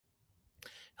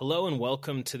Hello and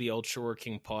welcome to the Ultra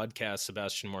Working Podcast.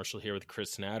 Sebastian Marshall here with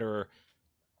Chris Natterer.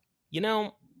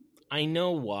 I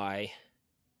know why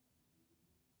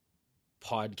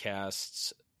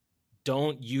podcasts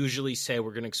don't usually say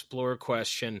we're going to explore a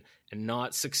question and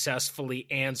not successfully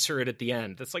answer it at the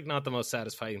end. That's not the most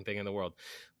satisfying thing in the world.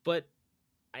 But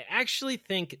I actually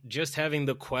think just having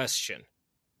the question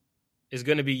is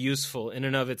going to be useful in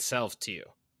and of itself to you,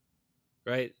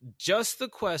 right? Just the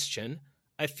question.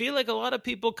 I feel like a lot of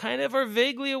people kind of are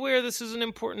vaguely aware this is an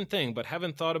important thing, but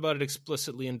haven't thought about it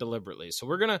explicitly and deliberately. So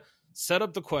we're going to set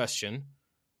up the question.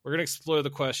 We're going to explore the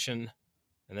question,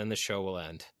 and then the show will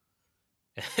end.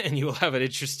 And you will have an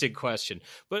interesting question.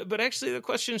 But actually, the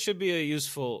question should be a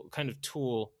useful kind of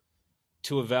tool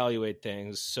to evaluate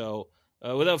things. So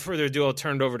without further ado, I'll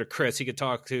turn it over to Chris. He could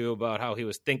talk to you about how he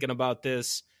was thinking about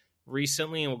this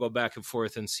recently, and we'll go back and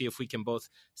forth and see if we can both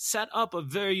set up a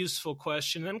very useful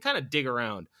question and then kind of dig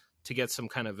around to get some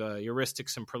kind of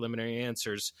heuristics and preliminary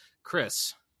answers.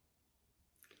 Chris.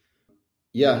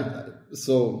 Yeah,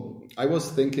 so I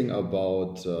was thinking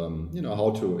about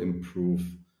how to improve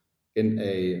in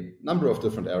a number of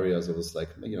different areas. It was it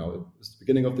was the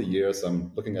beginning of the year, so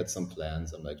I'm looking at some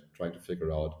plans. I'm trying to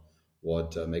figure out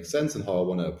what makes sense and how I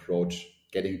want to approach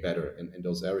getting better in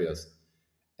those areas.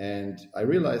 And I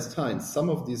realized, in some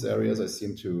of these areas, I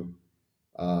seem to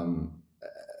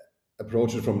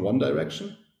approach it from one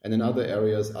direction. And in other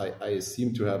areas, I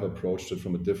seem to have approached it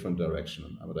from a different direction.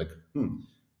 And I'm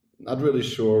not really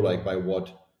sure by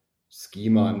what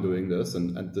schema I'm doing this.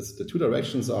 And the two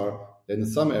directions are, in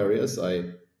some areas,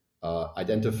 I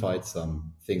identified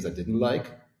some things I didn't like.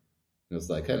 And it's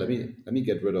hey, let me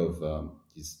get rid of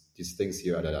these things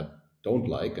here that I don't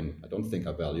like and I don't think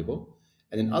are valuable.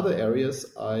 And in other areas,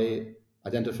 I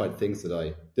identified things that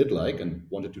I did like and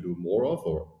wanted to do more of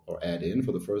or add in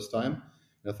for the first time.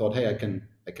 And I thought, hey, I can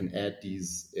add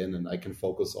these in and I can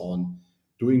focus on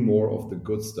doing more of the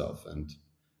good stuff. And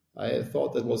I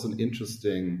thought that was an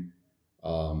interesting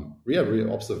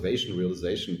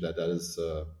realization that is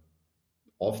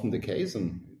often the case.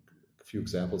 And a few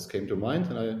examples came to mind,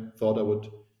 and I thought I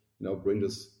would bring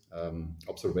this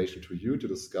observation to you to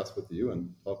discuss with you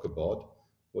and talk about.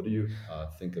 What do you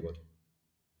think about it?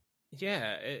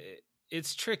 Yeah,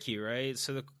 it's tricky, right?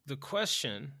 So the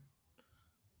question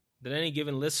that any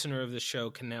given listener of the show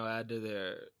can now add to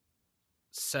their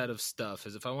set of stuff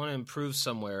is, if I want to improve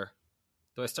somewhere,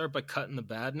 do I start by cutting the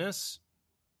badness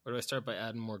or do I start by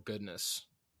adding more goodness?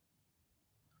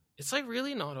 It's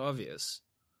really not obvious.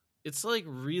 It's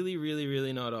really, really,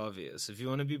 really not obvious. If you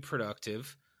want to be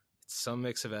productive, it's some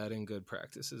mix of adding good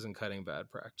practices and cutting bad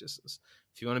practices.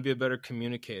 If you want to be a better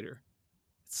communicator,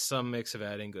 it's some mix of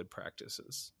adding good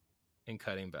practices and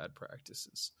cutting bad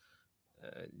practices.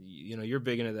 You're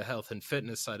big into the health and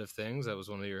fitness side of things. That was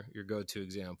one of your go-to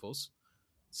examples.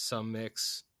 Some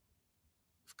mix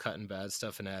of cutting bad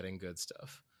stuff and adding good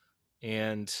stuff.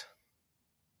 And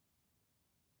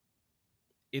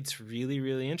it's really,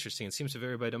 really interesting. It seems to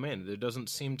vary by domain. There doesn't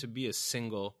seem to be a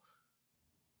single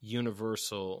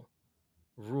universal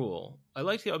rule. I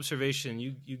like the observation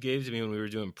you gave to me when we were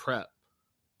doing prep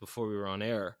before we were on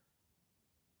air.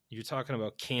 You're talking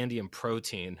about candy and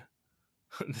protein.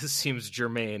 This seems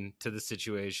germane to the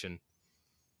situation.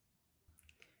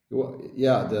 Well,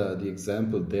 yeah, the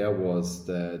example there was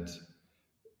that,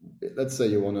 let's say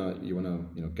you wanna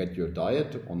get your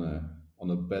diet on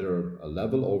a better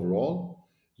level overall.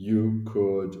 You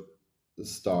could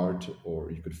start,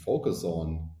 or you could focus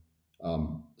on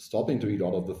stopping to eat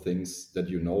all of the things that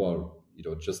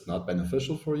are just not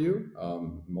beneficial for you.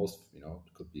 Most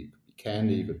it could be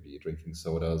candy, could be drinking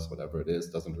sodas, whatever it is,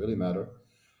 doesn't really matter.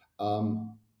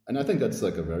 And I think that's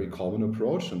a very common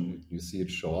approach, and you see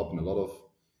it show up in a lot of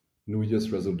New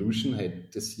Year's resolution. Hey,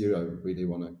 this year I really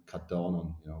want to cut down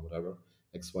on whatever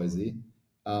XYZ.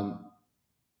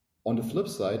 On the flip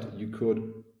side, you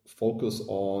could focus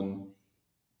on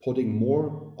putting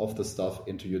more of the stuff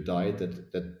into your diet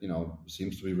that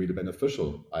seems to be really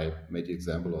beneficial. I made the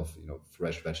example of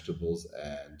fresh vegetables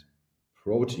and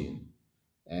protein,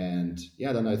 and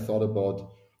then I thought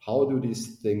about, how do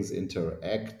these things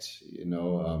interact?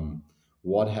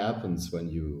 What happens when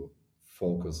you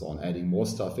focus on adding more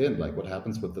stuff in? What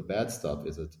happens with the bad stuff?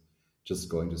 Is it just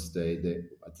going to stay there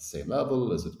at the same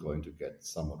level? Is it going to get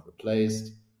somewhat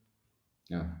replaced?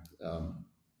 Yeah.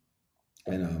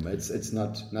 And it's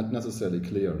not necessarily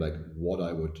clear what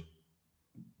I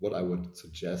would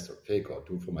suggest or pick or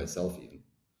do for myself even.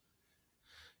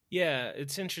 Yeah,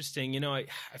 it's interesting. I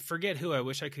forget who. I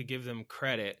wish I could give them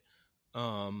credit.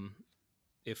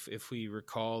 If we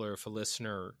recall, or if a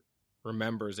listener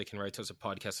remembers, they can write to us at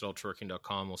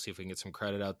podcast@ultraworking.com. We'll see if we can get some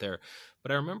credit out there.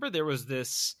 But I remember there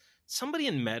was somebody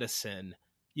in medicine,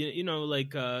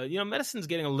 medicine's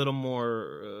getting a little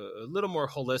more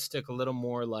holistic, a little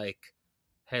more like,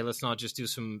 hey, let's not just do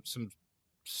some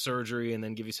surgery and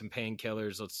then give you some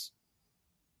painkillers. Let's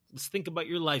think about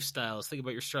your lifestyle. Let's think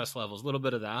about your stress levels, a little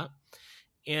bit of that.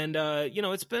 And,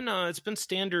 it's been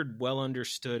standard, well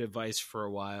understood advice for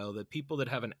a while that people that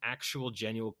have an actual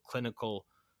genuine clinical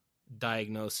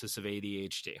diagnosis of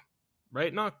ADHD,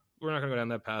 right? We're not going to go down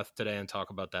that path today and talk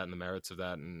about that and the merits of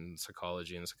that and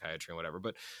psychology and psychiatry and whatever.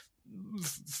 But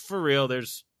for real,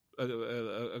 there's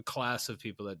a class of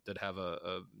people that have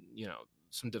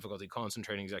some difficulty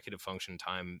concentrating, executive function,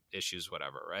 time issues,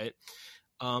 whatever, right?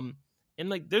 And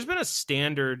like, there's been a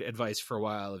standard advice for a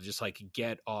while of just like,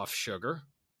 get off sugar.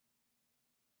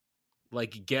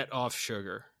 Like, get off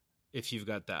sugar if you've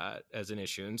got that as an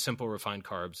issue, and simple refined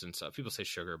carbs and stuff. People say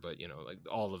sugar, but like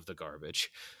all of the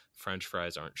garbage. French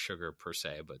fries aren't sugar per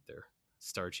se, but they're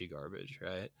starchy garbage,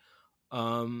 right?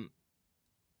 And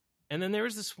then there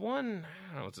was this one,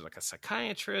 I don't know, it was like a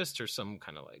psychiatrist or some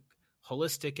kind of like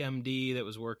holistic MD that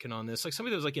was working on this. Like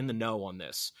somebody that was like in the know on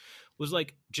this was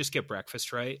like, just get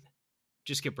breakfast right.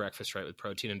 Just get breakfast right with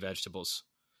protein and vegetables.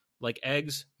 Like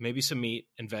eggs, maybe some meat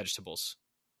and vegetables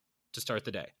to start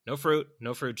the day. No fruit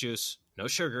juice, no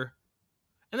sugar.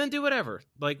 And then do whatever.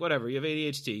 Like whatever. You have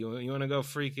ADHD. You want to go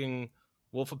freaking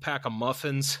wolf a pack of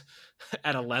muffins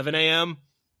at 11 a.m.?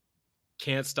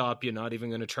 Can't stop you. Not even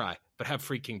going to try. But have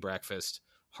freaking breakfast.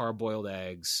 Hard-boiled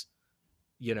eggs.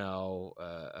 Can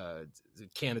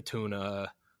of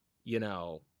tuna.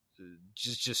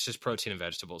 Just protein and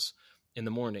vegetables in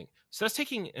the morning. So that's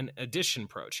taking an addition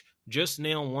approach. Just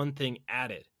nail one thing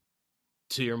added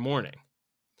to your morning.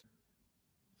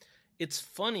 It's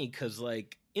funny because,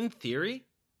 like, in theory,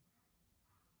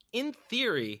 it'd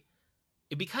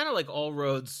be kind of like all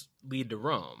roads lead to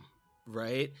Rome,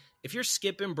 right? If you're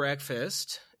skipping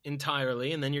breakfast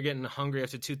entirely and then you're getting hungry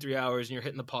after 2-3 hours and you're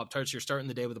hitting the Pop-Tarts, you're starting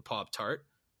the day with a Pop-Tart,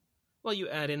 well, you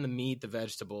add in the meat, the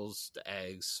vegetables, the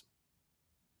eggs.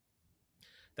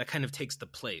 That kind of takes the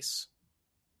place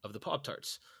of the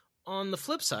Pop-Tarts. On the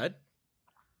flip side,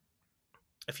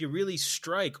 if you really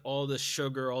strike all the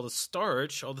sugar, all the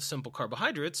starch, all the simple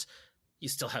carbohydrates, you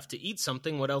still have to eat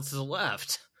something. What else is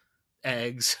left?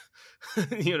 Eggs,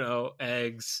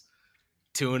 eggs,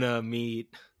 tuna,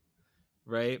 meat,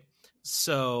 right?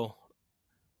 So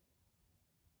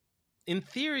in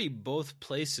theory, both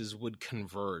places would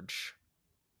converge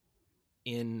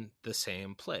in the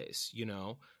same place.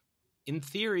 In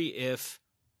theory, if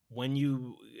when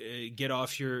you get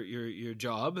off your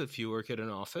job, if you work at an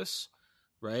office,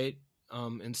 right,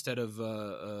 instead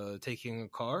of taking a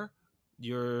car,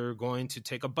 you're going to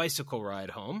take a bicycle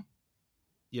ride home.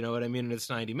 You know what I mean? And it's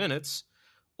 90 minutes.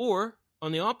 Or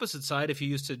on the opposite side, if you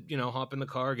used to, hop in the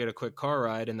car, get a quick car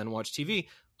ride, and then watch TV,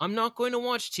 I'm not going to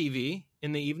watch TV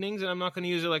in the evenings, and I'm not going to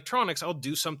use electronics. I'll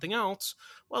do something else.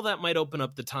 Well, that might open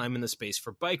up the time and the space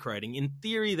for bike riding. In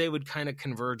theory, they would kind of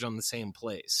converge on the same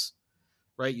place,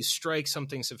 right? You strike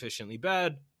something sufficiently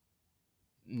bad.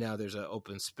 Now there's an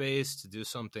open space to do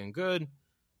something good.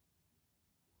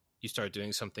 You start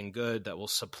doing something good that will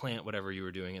supplant whatever you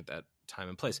were doing at that time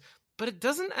and place. But it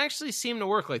doesn't actually seem to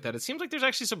work like that. It seems like there's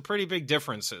actually some pretty big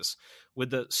differences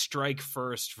with the strike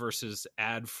first versus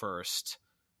add first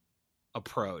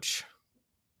approach.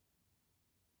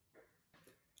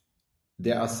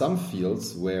 There are some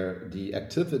fields where the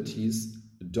activities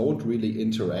don't really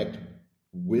interact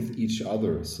with each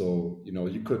other. So,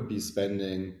 you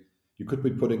could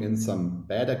be putting in some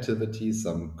bad activities,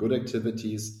 some good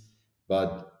activities,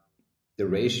 but the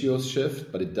ratios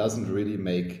shift, but it doesn't really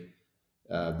make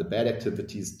the bad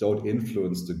activities don't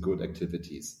influence the good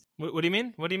activities. What do you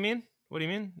mean? What do you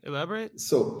mean? Elaborate.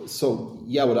 So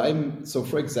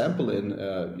for example,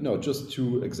 in just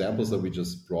two examples that we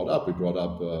just brought up. We brought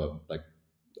up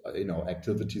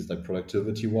activities like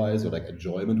productivity wise or like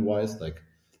enjoyment wise, like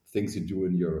things you do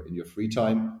in your free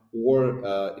time,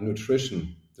 or in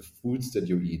nutrition, the foods that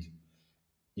you eat.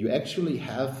 You actually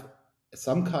have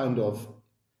some kind of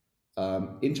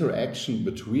interaction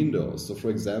between those. So, for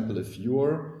example, if you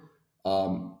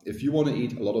want to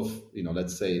eat a lot of,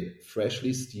 let's say,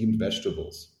 freshly steamed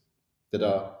vegetables that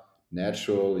are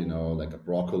natural, like a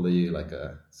broccoli, like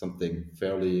something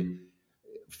fairly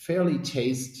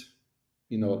taste,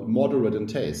 moderate in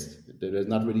taste. There's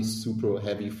not really super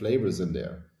heavy flavors in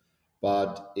there,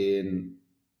 but in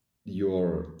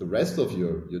the rest of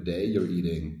your day, you're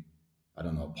eating, I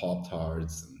don't know,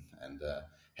 Pop-Tarts and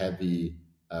heavy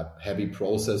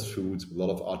processed foods with a lot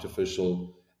of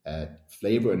artificial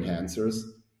flavor enhancers.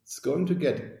 It's going to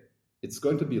get it's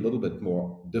going to be a little bit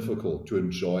more difficult to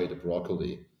enjoy the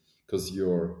broccoli because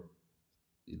you're,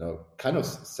 kind of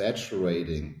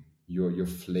saturating your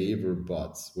flavor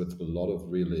buds with a lot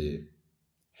of really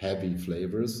heavy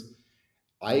flavors.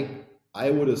 I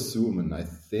would assume, and I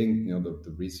think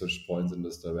the research points in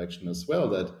this direction as well,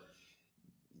 that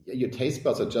your taste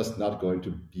buds are just not going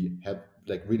to be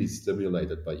like really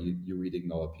stimulated by you eating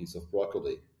now a piece of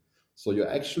broccoli. So you're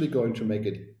actually going to make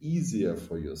it easier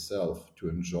for yourself to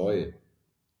enjoy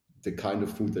the kind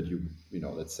of food that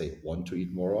let's say, want to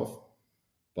eat more of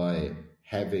by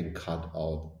having cut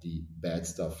out the bad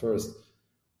stuff first.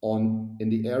 On in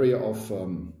the area of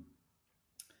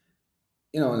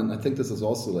and I think this is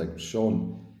also like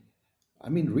shown. I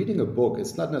mean, reading a book,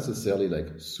 it's not necessarily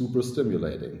like super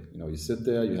stimulating. You sit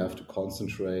there, you have to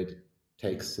concentrate,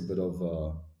 takes a bit of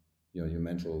your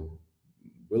mental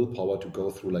willpower to go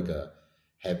through like a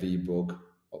heavy book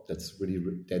that's really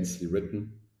densely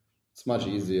written. It's much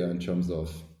easier in terms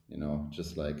of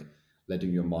just like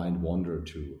letting your mind wander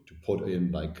to put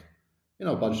in like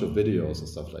a bunch of videos and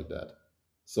stuff like that.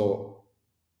 So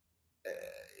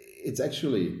it's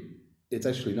actually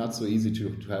not so easy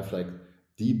to have like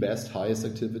the best highest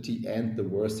activity and the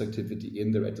worst activity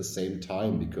in there at the same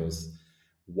time, because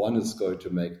one is going to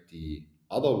make the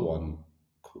other one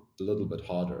a little bit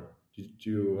harder. Did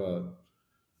you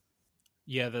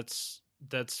Yeah,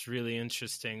 that's really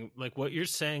interesting. Like what you're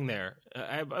saying there.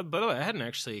 By the way, I hadn't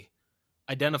actually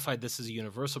identified this as a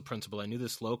universal principle. I knew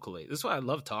this locally. This is why I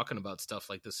love talking about stuff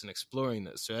like this and exploring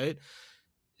this. Right?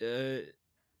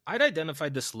 I'd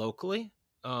identified this locally.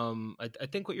 I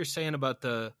think what you're saying about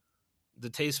the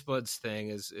taste buds thing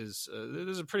is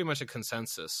there's a pretty much a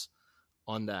consensus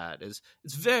on that. It's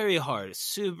very hard. It's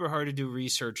super hard to do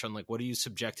research on like what are you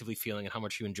subjectively feeling and how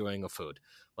much are you enjoying a food.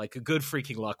 Like a good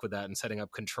freaking luck with that and setting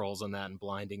up controls on that and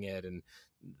blinding it. And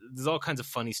there's all kinds of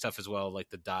funny stuff as well, like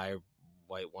the dye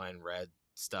white wine red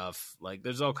stuff. Like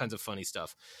there's all kinds of funny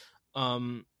stuff.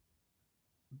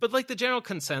 But like the general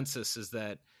consensus is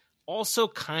that also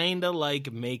kind of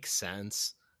like makes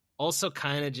sense. Also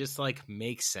kind of just like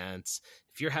makes sense.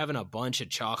 If you're having a bunch of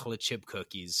chocolate chip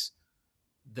cookies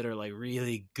that are like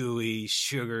really gooey,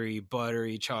 sugary,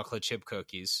 buttery chocolate chip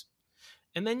cookies,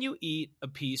 and then you eat a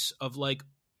piece of like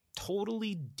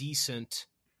totally decent,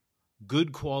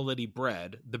 good quality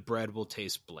bread, the bread will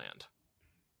taste bland.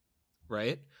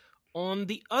 Right? On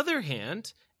the other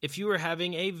hand, if you were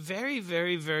having a very,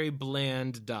 very, very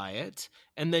bland diet,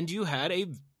 and then you had a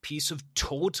piece of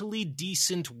totally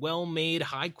decent, well-made,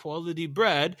 high-quality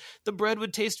bread, the bread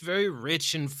would taste very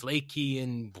rich and flaky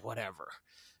and whatever,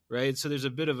 right? So there's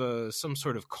a bit of some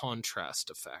sort of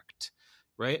contrast effect,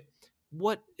 right?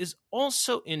 What is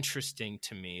also interesting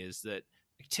to me is that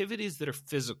activities that are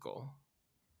physical,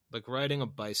 like riding a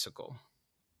bicycle,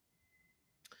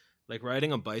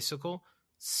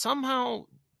 somehow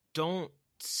don't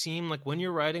seem like when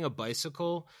you're riding a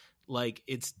bicycle, like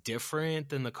it's different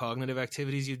than the cognitive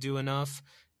activities you do enough.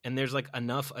 And there's like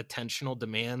enough attentional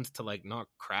demands to like not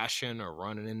crashing or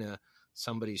running into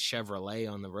somebody's Chevrolet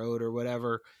on the road or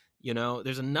whatever.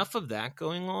 There's enough of that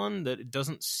going on that it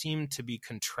doesn't seem to be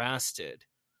contrasted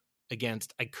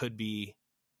against, I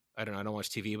don't know, I don't watch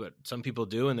TV, but some people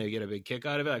do and they get a big kick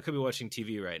out of it. I could be watching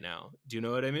TV right now. Do you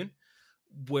know what I mean?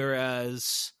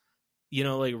 Whereas,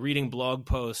 like reading blog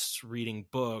posts, reading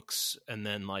books, and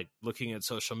then like looking at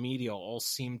social media all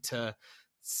seem to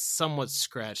somewhat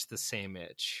scratch the same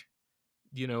itch.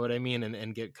 You know what I mean?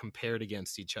 And get compared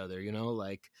against each other,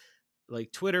 like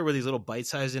Twitter with these little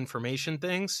bite-sized information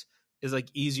things is like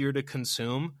easier to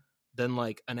consume than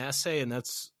like an essay. And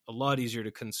that's a lot easier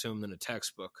to consume than a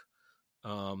textbook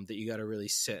that you got to really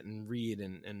sit and read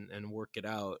and work it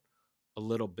out a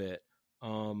little bit.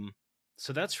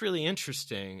 So that's really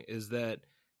interesting, is that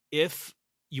if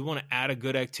you want to add a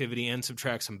good activity and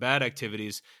subtract some bad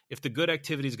activities, if the good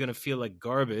activity is going to feel like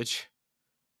garbage,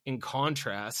 in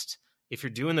contrast, if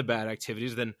you're doing the bad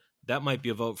activities, then that might be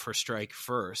a vote for strike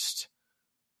first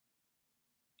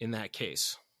in that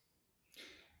case.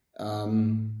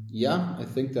 Yeah, I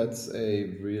think that's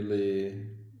a really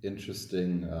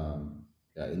interesting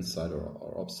insight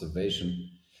or observation.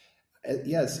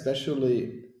 Yeah,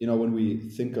 especially when we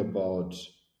think about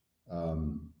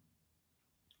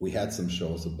we had some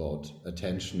shows about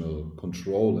attentional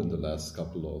control in the last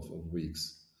couple of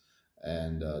weeks,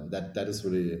 and that is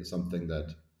really something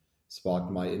that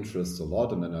sparked my interest a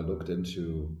lot. And then I looked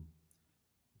into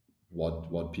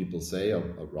what people say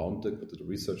around it, what the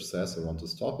research says around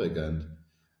this topic, and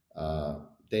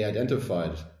they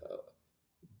identified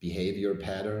behavior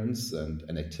patterns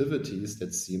and activities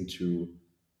that seem to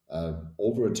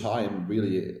over time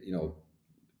really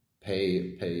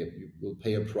you will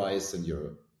pay a price in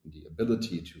the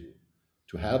ability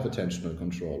to have attentional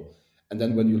control. And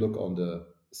then when you look on the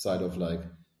side of like,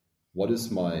 what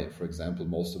is my, for example,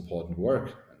 most important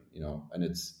work, and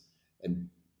it's and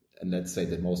let's say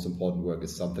that most important work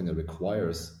is something that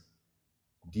requires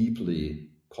deeply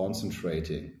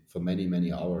concentrating for many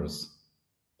many hours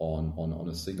on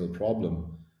a single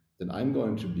problem, then I'm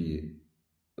going to be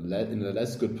in a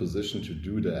less good position to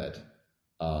do that,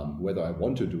 whether I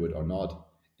want to do it or not,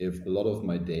 if a lot of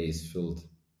my days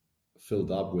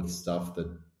filled up with stuff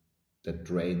that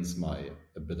drains my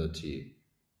ability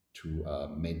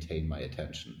to maintain my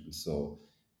attention. And so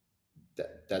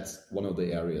that's one of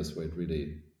the areas where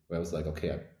I was like,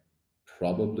 okay, I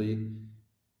probably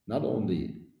not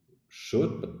only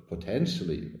should, but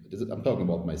potentially, I'm talking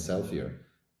about myself here,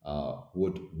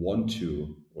 would want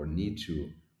to or need to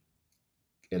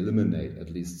eliminate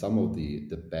at least some of the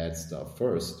bad stuff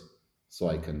first, so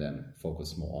I can then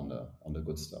focus more on the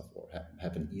good stuff, or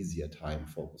have an easier time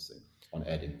focusing on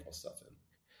adding more stuff in.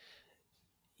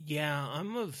 Yeah,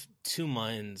 I'm of two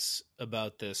minds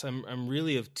about this. I'm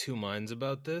really of two minds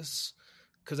about this,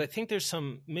 because I think there's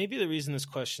maybe the reason this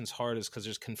question's hard is because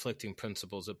there's conflicting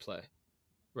principles at play,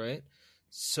 right?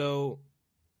 So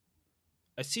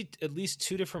I see at least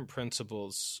two different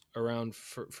principles around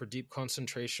for deep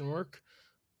concentration work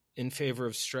in favor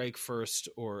of strike first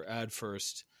or add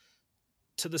first.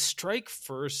 To the strike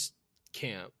first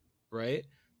camp, right?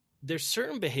 There's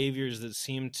certain behaviors that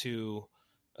seem to,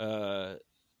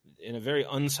 in a very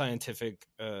unscientific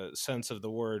sense of the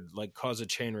word, like cause a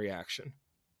chain reaction.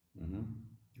 Mm-hmm.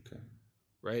 Okay.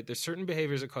 Right? There's certain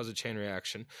behaviors that cause a chain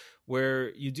reaction where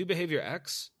you do behavior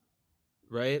X,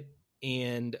 right?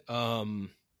 And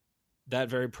that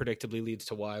very predictably leads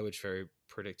to Y, which very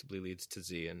predictably leads to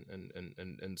Z,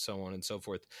 and so on and so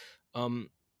forth.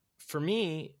 For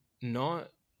me, not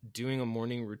doing a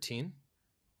morning routine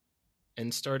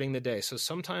and starting the day. So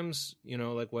sometimes,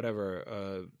 like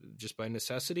whatever, just by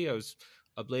necessity, I was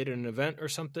up late at an event or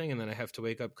something, and then I have to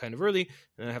wake up kind of early, and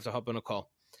then I have to hop on a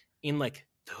call. In like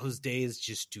those days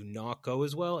just do not go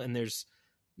as well. And there's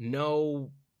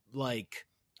no like,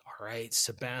 all right,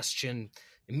 Sebastian,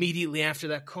 immediately after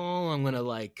that call, I'm going to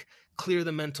like clear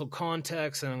the mental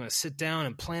context and I'm going to sit down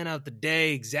and plan out the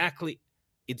day exactly.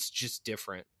 It's just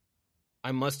different.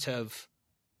 I must have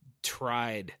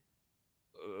tried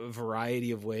a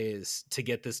variety of ways to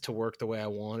get this to work the way I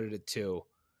wanted it to.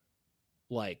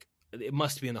 Like, it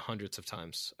must be in the hundreds of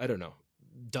times. I don't know.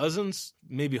 Dozens,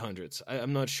 maybe hundreds.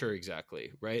 I'm not sure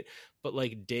exactly, right? But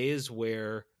like days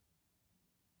where,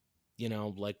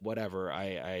 like whatever,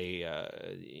 I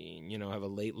have a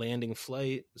late landing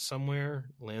flight somewhere,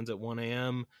 lands at 1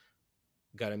 a.m.,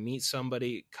 got to meet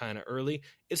somebody kind of early.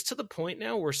 It's to the point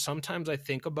now where sometimes I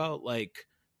think about like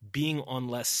being on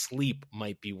less sleep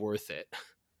might be worth it.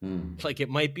 Like it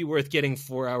might be worth getting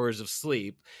 4 hours of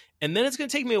sleep. And then it's going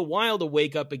to take me a while to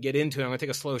wake up and get into it. I'm going to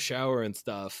take a slow shower and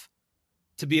stuff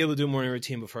to be able to do a morning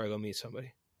routine before I go meet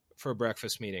somebody for a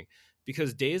breakfast meeting.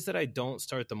 Because days that I don't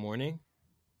start the morning,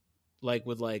 like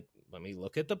with like, let me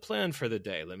look at the plan for the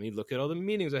day. Let me look at all the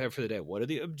meetings I have for the day. What are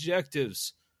the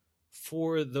objectives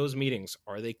for those meetings?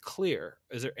 Are they clear?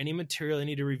 Is there any material I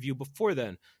need to review before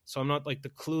then? So I'm not like the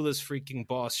clueless freaking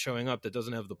boss showing up that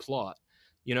doesn't have the plot.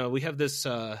 We have this,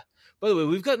 by the way,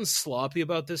 we've gotten sloppy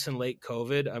about this in late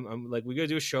COVID. I'm like, we got to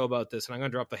do a show about this and I'm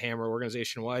going to drop the hammer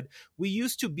organization wide. We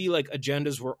used to be like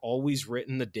agendas were always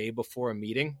written the day before a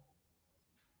meeting.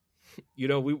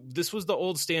 This was the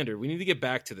old standard. We need to get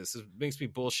back to this. This makes me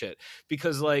bullshit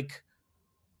because like,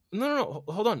 no,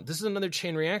 hold on. This is another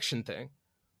chain reaction thing.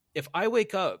 If I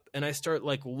wake up and I start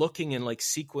like looking and like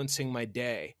sequencing my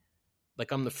day,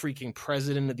 like I'm the freaking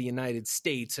president of the United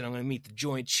States and I'm going to meet the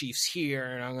Joint Chiefs here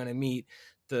and I'm going to meet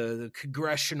the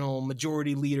congressional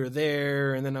majority leader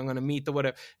there and then I'm going to meet the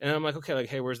whatever. And I'm like, okay, like,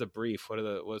 hey, where's the brief?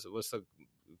 What's the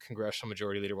congressional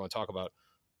majority leader want to talk about?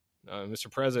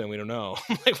 Mr. President, we don't know.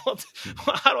 I'm like,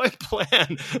 how do I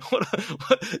plan?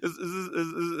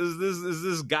 Is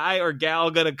this guy or gal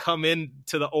going to come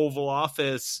into the Oval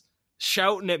Office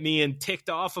shouting at me and ticked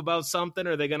off about something?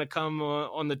 Are they going to come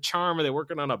on the charm? Are they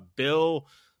working on a bill?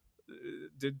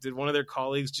 Did one of their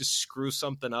colleagues just screw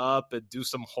something up and do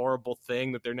some horrible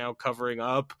thing that they're now covering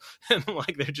up? And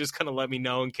like, they're just going to let me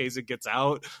know in case it gets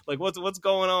out. Like what's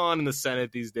going on in the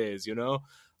Senate these days,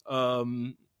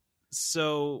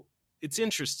 So it's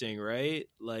interesting, right?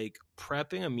 Like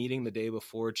prepping a meeting the day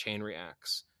before chain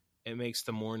reacts. It makes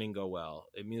the morning go well.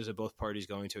 It means that both parties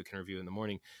going to it can review in the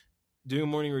morning. Doing a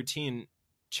morning routine,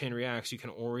 chain reacts, you can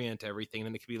orient everything.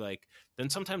 And it could be like, then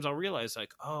sometimes I'll realize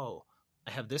like, oh,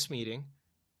 I have this meeting.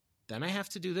 then I have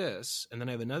to do this, and then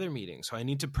I have another meeting. So I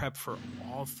need to prep for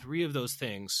all three of those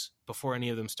things before any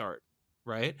of them start,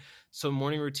 right? So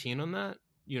morning routine on that,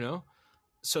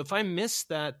 So if I miss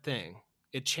that thing,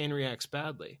 it chain reacts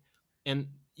badly. And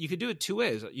you could do it two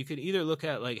ways. You could either look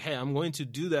at like, hey, I'm going to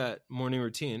do that morning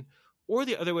routine, or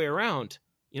the other way around.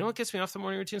 You know what gets me off the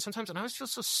morning routine sometimes? And I always feel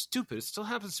so stupid. It still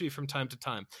happens to me from time to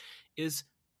time. Is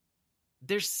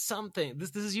there's something,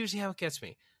 this is usually how it gets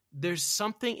me. There's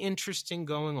something interesting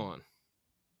going on.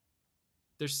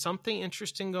 There's something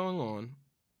interesting going on.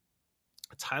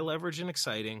 It's high leverage and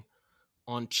exciting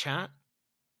on chat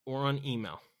or on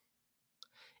email.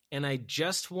 And I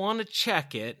just want to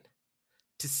check it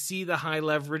to see the high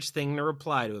leverage thing to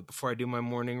reply to it before I do my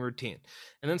morning routine.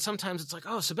 And then sometimes it's like,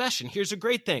 oh, Sebastian, here's a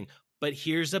great thing, but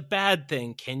here's a bad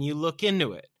thing. Can you look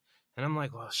into it? And I'm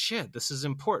like, well, shit, this is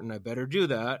important. I better do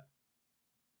that.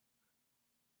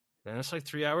 Then it's like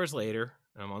 3 hours later,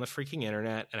 and I'm on the freaking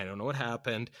internet, and I don't know what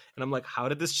happened. And I'm like, how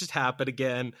did this just happen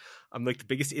again? I'm like the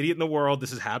biggest idiot in the world.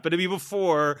 This has happened to me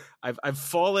before. I've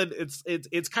fallen.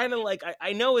 It's kind of like,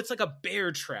 I know it's like a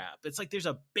bear trap. It's like there's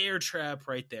a bear trap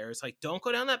right there. It's like, don't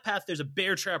go down that path. There's a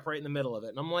bear trap right in the middle of it.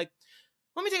 And I'm like,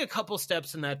 let me take a couple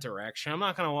steps in that direction. I'm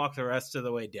not going to walk the rest of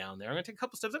the way down there. I'm going to take a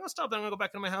couple steps. I'm going to stop. Then I'm going to go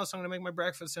back into my house. I'm going to make my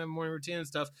breakfast and have morning routine and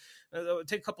stuff.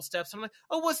 Take a couple steps. I'm like,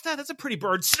 oh, what's that? That's a pretty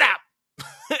bird. Snap.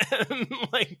 And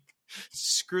like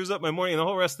screws up my morning, and the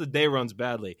whole rest of the day runs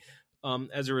badly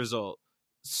as a result.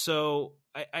 So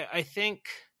I think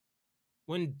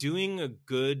when doing a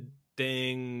good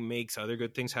thing makes other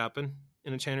good things happen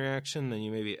in a chain reaction, then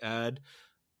you maybe add.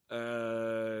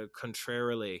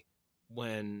 Contrarily,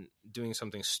 when doing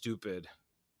something stupid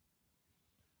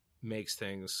makes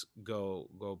things go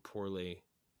poorly,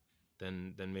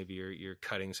 then maybe you're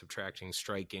cutting, subtracting,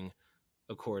 striking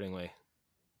accordingly.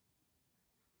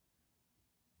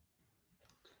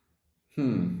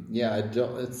 Yeah, I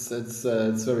don't, it's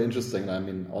very interesting. I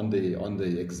mean, on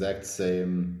the exact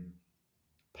same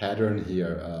pattern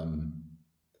here,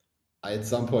 I at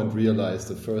some point realized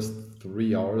the first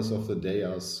 3 hours of the day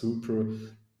are super.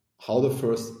 How the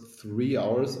first 3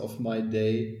 hours of my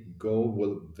day go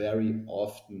will very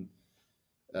often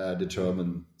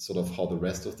determine sort of how the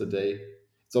rest of the day.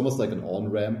 It's almost like an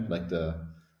on ramp, the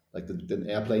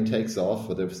airplane takes off,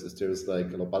 but there's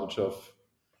like a bunch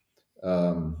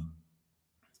um,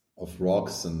 of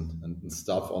rocks and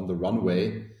stuff on the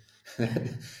runway.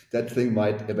 That thing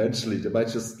might eventually, they might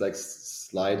just like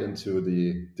slide into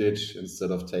the ditch instead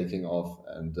of taking off.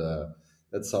 And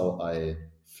that's how I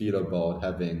feel about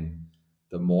having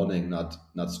the morning not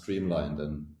streamlined.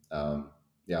 And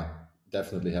yeah,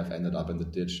 definitely have ended up in the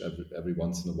ditch every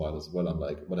once in a while as well. I'm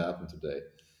like, what happened today?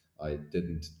 They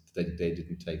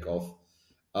didn't take off.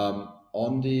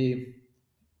 On the,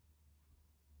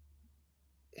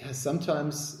 yeah,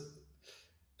 sometimes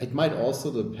it might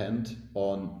also depend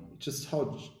on just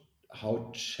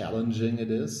how challenging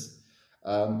it is.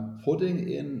 Putting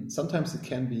in, sometimes it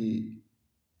can be,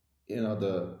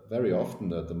 the very often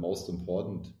the most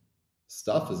important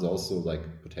stuff is also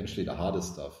like potentially the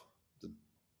hardest stuff.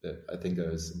 I think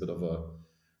there is a bit of a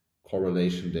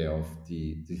correlation there of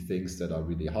the things that are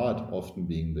really hard often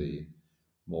being the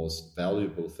most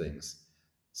valuable things.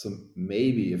 So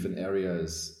maybe if an area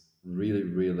is really,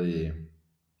 really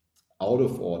out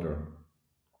of order,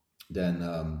 then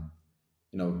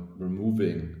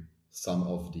removing some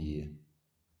of the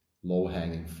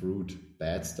low-hanging fruit,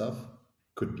 bad stuff,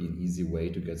 could be an easy way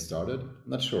to get started. I'm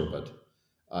not sure, but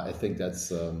I think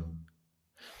that's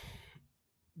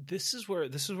This is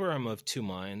where I'm of two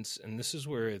minds, and this is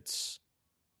where it's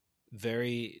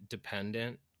very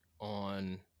dependent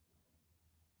on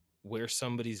where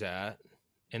somebody's at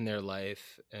in their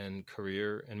life and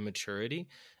career and maturity.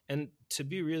 And to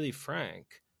be really frank,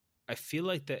 I feel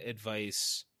like the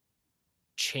advice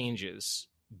changes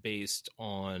based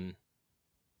on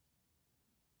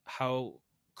how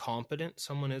competent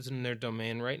someone is in their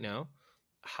domain right now,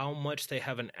 how much they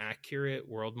have an accurate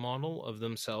world model of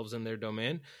themselves in their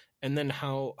domain, and then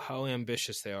how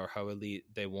ambitious they are, how elite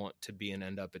they want to be and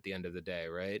end up at the end of the day,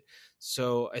 right?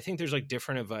 So I think there's like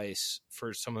different advice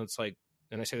for someone that's like,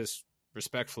 and I say this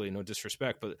respectfully, no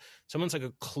disrespect, but someone's like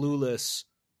a clueless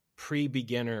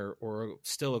pre-beginner or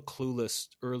still a clueless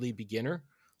early beginner.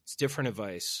 It's different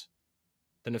advice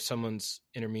than if someone's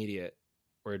intermediate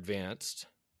or advanced,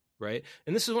 right?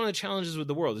 And this is one of the challenges with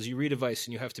the world is you read advice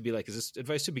and you have to be like, is this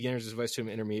advice to beginners, is this advice to an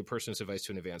intermediate person, is this advice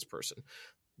to an advanced person?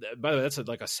 By the way, that's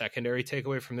like a secondary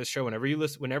takeaway from this show.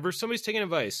 Whenever somebody's taking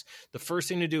advice, the first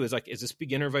thing to do is like, is this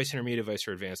beginner advice, intermediate advice,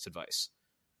 or advanced advice?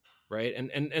 Right?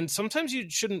 And sometimes you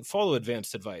shouldn't follow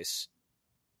advanced advice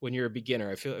when you're a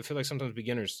beginner. I feel like sometimes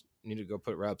beginners need to go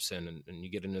put reps in, and you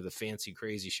get into the fancy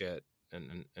crazy shit,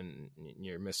 and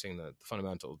you're missing the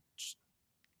fundamental just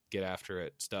get after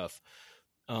it stuff.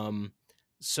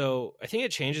 So I think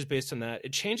it changes based on that.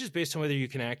 It changes based on whether you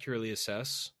can accurately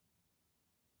assess,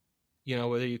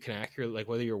 whether you can accurately, like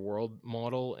whether your world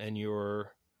model and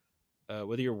your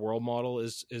whether your world model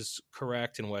is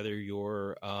correct, and whether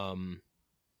your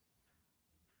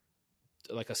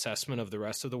like assessment of the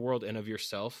rest of the world and of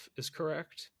yourself is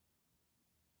correct,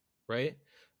 right?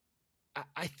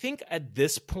 I think at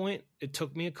this point, it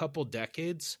took me a couple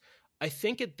decades. I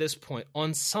think at this point,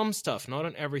 on some stuff, not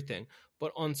on everything,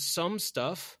 but on some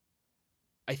stuff,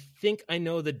 I think I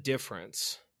know the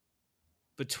difference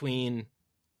between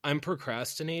I'm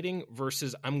procrastinating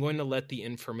versus I'm going to let the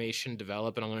information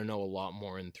develop and I'm going to know a lot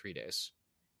more in 3 days.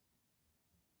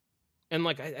 And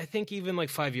like, I think even like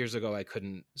 5 years ago, I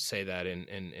couldn't say that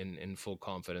in full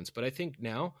confidence. But I think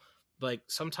now, like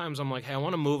sometimes I'm like, hey, I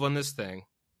want to move on this thing,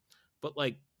 but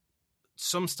like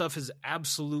some stuff is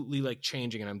absolutely like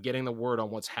changing and I'm getting the word on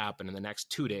what's happened in the next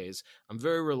 2 days. I'm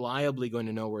very reliably going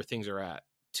to know where things are at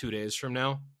 2 days from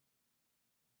now.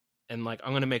 And like,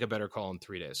 I'm going to make a better call in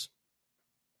 3 days.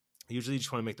 Usually you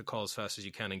just want to make the call as fast as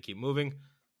you can and keep moving.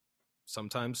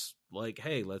 Sometimes like,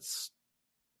 hey, let's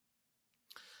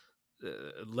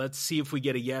see if we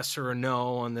get a yes or a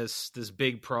no on this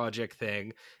big project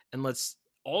thing. And let's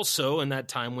also in that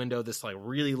time window, this like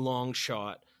really long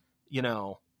shot,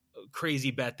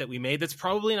 crazy bet that we made that's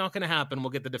probably not going to happen. We'll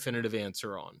get the definitive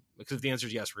answer on, because if the answer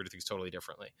is yes, we're going to do things totally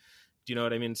differently. Do you know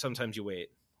what I mean? Sometimes you wait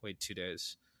 2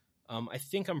 days. I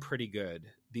think I'm pretty good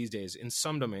these days in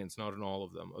some domains, not in all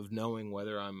of them, of knowing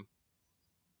whether I'm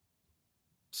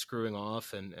screwing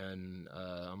off and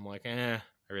I'm like, I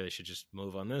really should just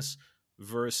move on this,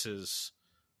 versus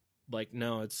like,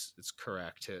 no, it's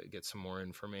correct to get some more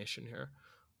information here.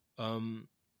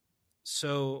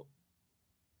 So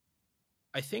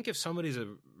I think if somebody's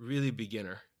a really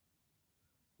beginner,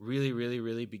 really, really,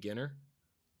 really beginner,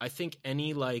 I think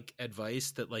any like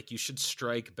advice that like you should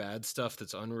strike bad stuff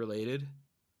that's unrelated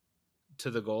to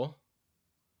the goal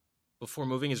before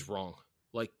moving is wrong.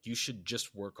 Like you should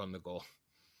just work on the goal.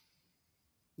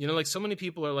 Like so many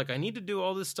people are like, I need to do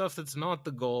all this stuff that's not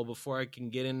the goal before I can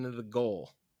get into the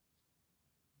goal.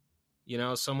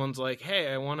 Someone's like,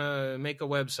 hey, I want to make a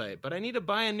website, but I need to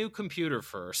buy a new computer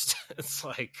first. It's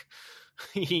like,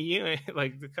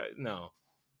 like, no,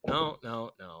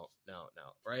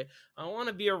 right? I want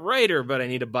to be a writer, but I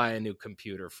need to buy a new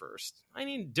computer first. I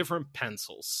need different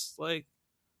pencils. Like,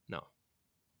 no,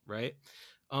 right?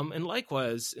 And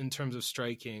likewise, in terms of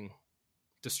striking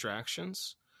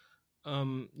distractions,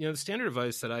 the standard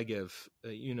advice that I give,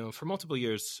 for multiple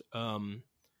years,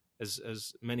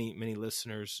 as many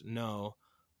listeners know,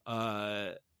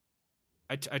 I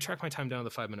track my time down to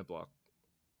the 5-minute block.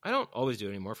 I don't always do it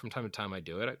anymore. From time to time I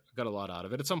do it. I got a lot out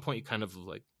of it. At some point you kind of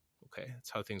like, okay,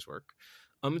 that's how things work.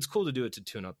 It's cool to do it to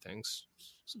tune up things.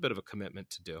 It's a bit of a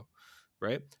commitment to do,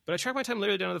 right? But I track my time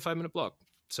literally down to the 5-minute block.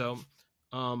 So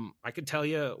I could tell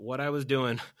you what I was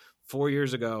doing 4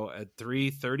 years ago at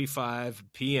 3:35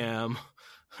 p.m.,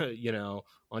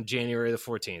 on January the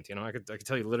 14th. I could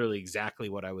tell you literally exactly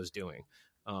what I was doing.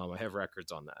 I have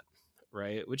records on that,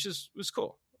 right? Which was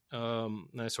cool. And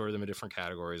I sorted them in different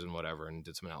categories and whatever, and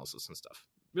did some analysis and stuff.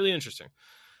 Really interesting.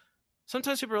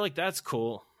 Sometimes people are like, that's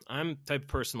cool. I'm the type of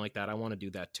person like that. I want to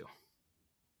do that too.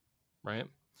 Right?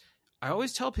 I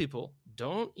always tell people,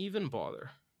 don't even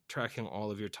bother tracking all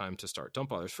of your time to start. Don't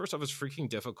bother. First off, it's freaking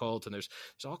difficult, and there's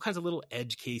all kinds of little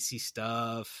edge casey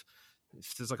stuff.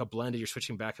 If there's like a blend and you're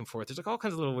switching back and forth, there's like all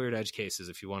kinds of little weird edge cases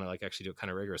if you want to like actually do it kind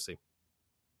of rigorously.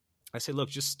 I say, look,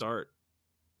 just start.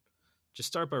 Just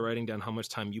start by writing down how much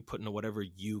time you put into whatever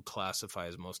you classify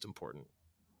as most important.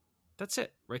 That's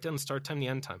it. Write down the start time, the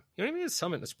end time. You don't even need to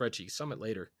sum it in a spreadsheet. Sum it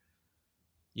later.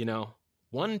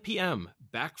 1 p.m.,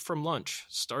 back from lunch,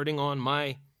 starting on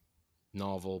my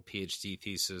novel, PhD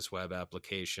thesis, web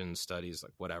application, studies,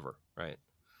 like whatever, right?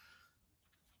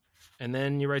 And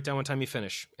then you write down what time you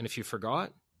finish. And if you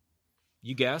forgot,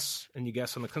 you guess, and you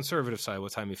guess on the conservative side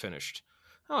what time you finished.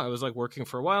 Oh, I was like working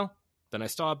for a while. Then I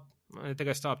stopped. I think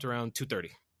I stopped around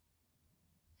 2:30.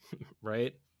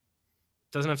 Right?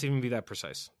 Doesn't have to even be that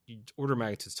precise. Order of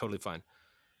magnitude is totally fine.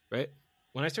 Right?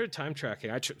 When I started time tracking,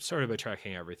 I started by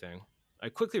tracking everything. I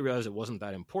quickly realized it wasn't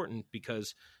that important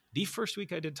because the first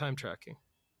week I did time tracking,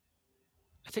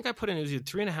 I think I put in either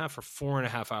 3.5 or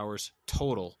 4.5 hours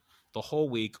total the whole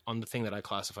week on the thing that I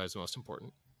classify as the most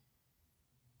important.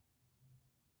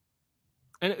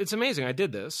 And it's amazing. I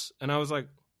did this and I was like,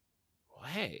 well,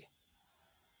 hey,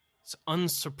 it's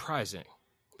unsurprising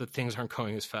that things aren't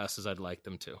going as fast as I'd like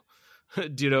them to.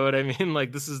 Do you know what I mean?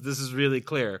 Like this is really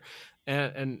clear.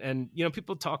 And you know,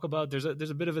 people talk about there's a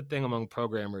bit of a thing among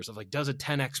programmers of like, does a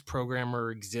 10x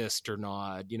programmer exist or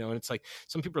not? You know, and it's like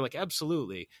some people are like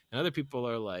absolutely, and other people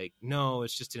are like, no,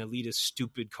 it's just an elitist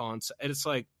stupid concept. And it's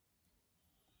like,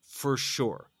 for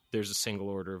sure there's a single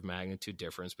order of magnitude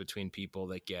difference between people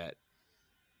that get,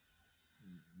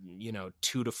 you know,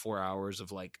 2 to 4 hours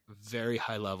of like very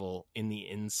high level in the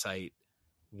insight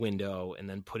window and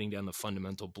then putting down the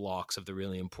fundamental blocks of the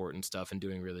really important stuff and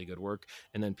doing really good work,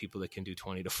 and then people that can do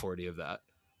 20 to 40 of that.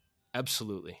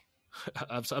 Absolutely.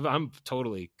 I'm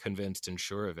totally convinced and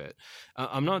sure of it.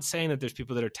 I'm not saying that there's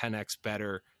people that are 10x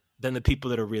better than the people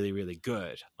that are really, really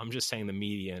good. I'm just saying the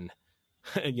median,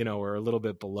 you know, or a little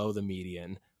bit below the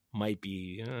median might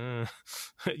be,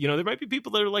 you know, there might be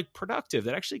people that are like productive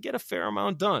that actually get a fair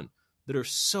amount done that are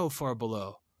so far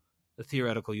below the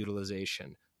theoretical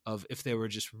utilization of if they were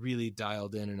just really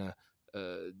dialed in and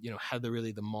you know, had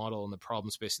the model and the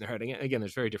problem space in their head. Again,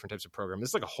 there's very different types of programming. This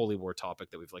is like a holy war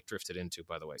topic that we've like drifted into,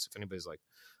 by the way. So if anybody's like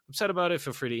upset about it,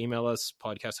 feel free to email us,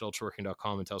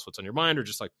 podcast@ultraworking.com, and tell us what's on your mind, or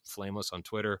just like flame us on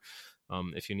Twitter.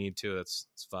 If you need to, it's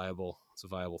viable. It's a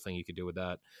viable thing you could do with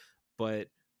that. But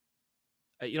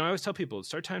you know, I always tell people,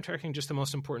 start time tracking just the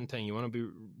most important thing. You want to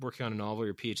be working on a novel or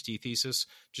your PhD thesis,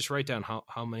 just write down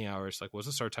how many hours, like what was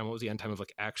the start time, what was the end time of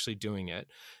like actually doing it.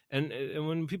 And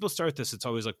when people start this, it's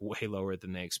always like way lower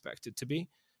than they expect it to be.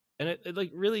 And it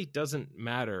like really doesn't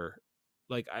matter.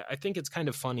 Like, I think it's kind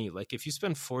of funny. Like if you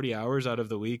spend 40 hours out of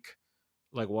the week,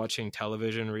 like watching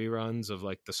television reruns of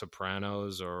like The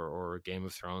Sopranos or Game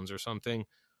of Thrones or something,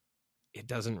 it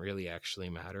doesn't really actually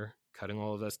matter cutting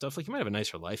all of that stuff. Like you might have a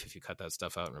nicer life if you cut that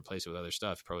stuff out and replace it with other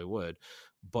stuff. You probably would,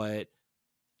 but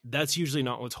that's usually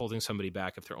not what's holding somebody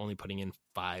back if they're only putting in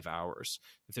 5 hours.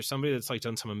 If there's somebody that's like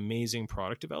done some amazing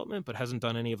product development but hasn't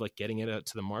done any of like getting it out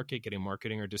to the market, getting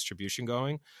marketing or distribution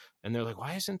going, and they're like,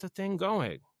 why isn't the thing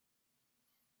going?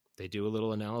 They do a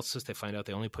little analysis, they find out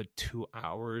they only put 2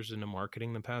 hours into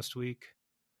marketing the past week.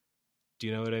 Do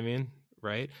you know what I mean?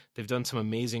 Right? They've done some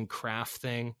amazing craft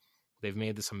thing. They've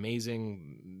made this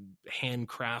amazing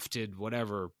handcrafted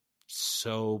whatever,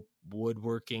 soap,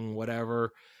 woodworking,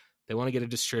 whatever. They want to get a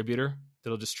distributor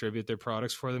that'll distribute their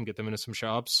products for them, get them into some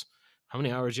shops. How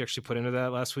many hours you actually put into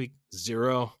that last week?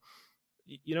 0.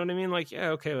 You know what I mean? Like, yeah,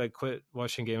 okay, like quit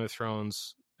watching Game of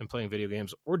Thrones and playing video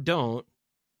games, or don't.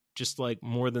 Just like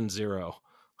more than 0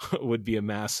 would be a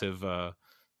massive,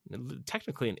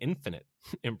 technically an infinite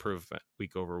improvement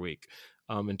week over week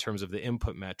in terms of the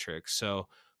input metrics. So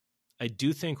I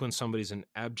do think when somebody's an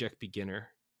abject beginner,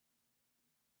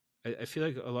 I feel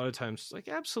like a lot of times, like,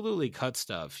 absolutely cut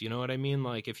stuff. You know what I mean?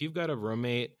 Like, if you've got a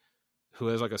roommate who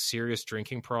has like a serious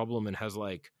drinking problem and has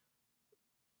like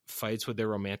fights with their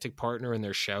romantic partner and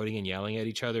they're shouting and yelling at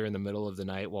each other in the middle of the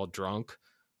night while drunk,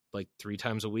 like 3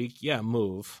 times a week, yeah,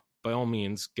 move. By all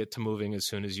means, get to moving as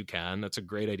soon as you can. That's a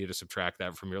great idea to subtract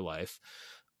that from your life.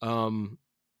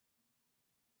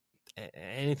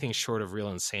 Anything short of real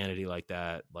insanity like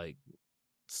that, like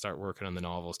start working on the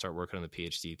novel, start working on the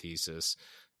PhD thesis.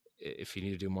 If you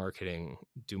need to do marketing,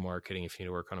 do marketing. If you need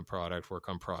to work on a product, work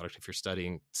on product. If you're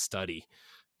studying, study,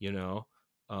 you know,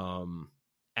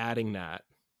 adding that.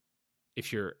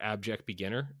 If you're abject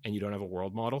beginner and you don't have a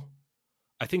world model,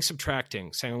 I think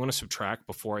subtracting, saying I want to subtract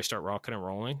before I start rocking and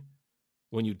rolling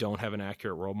when you don't have an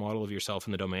accurate role model of yourself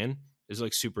in the domain is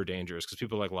like super dangerous because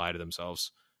people like lie to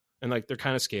themselves and like they're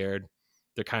kind of scared.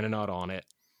 They're kind of not on it.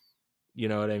 You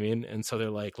know what I mean? And so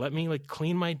they're like, let me like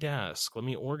clean my desk. Let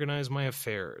me organize my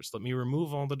affairs. Let me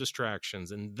remove all the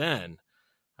distractions. And then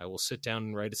I will sit down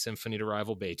and write a symphony to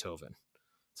rival Beethoven.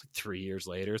 It's like 3 years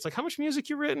later. It's like, how much music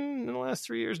you written in the last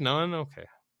 3 years? None. Okay.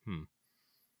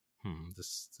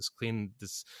 This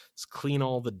clean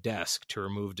all the desk to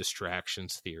remove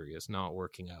distractions theory is not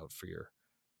working out for your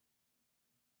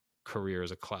career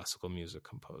as a classical music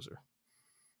composer.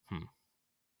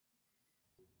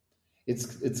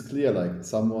 It's clear, like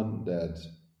someone that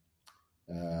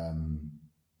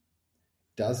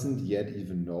doesn't yet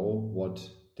even know what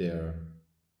their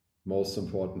most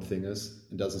important thing is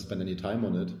and doesn't spend any time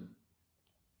on it,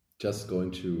 just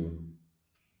going to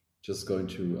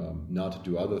not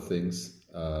do other things.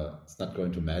 It's not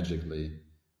going to magically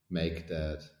make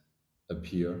that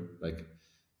appear. Like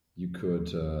you could,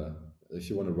 if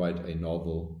you want to write a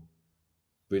novel,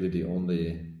 really the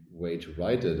only way to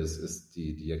write it is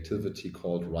the activity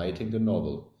called writing the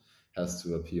novel has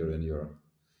to appear in your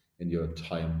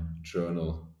time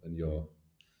journal, in your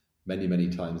many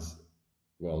times,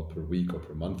 well, per week or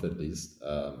per month at least.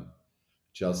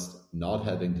 Just not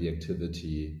having the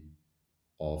activity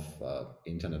of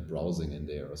internet browsing in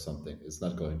there or something is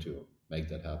not going to make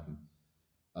that happen.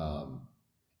 um,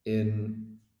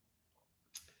 in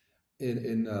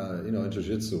in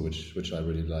jiu-jitsu, which I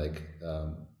really like.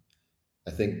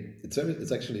 I think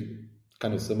it's actually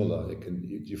kind of similar.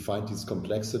 You find these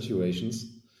complex situations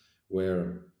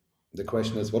where the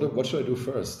question is, what should I do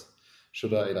first?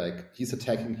 Should I, like, he's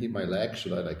attacking my leg?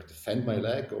 Should I, like, defend my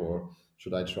leg, or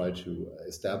should I try to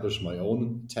establish my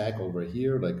own attack over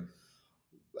here? Like,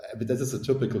 but this is a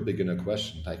typical beginner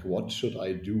question. Like, what should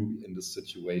I do in this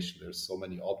situation? There's so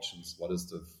many options. What is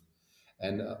the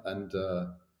and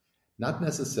not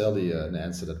necessarily an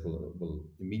answer that will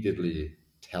immediately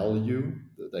tell you,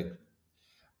 like,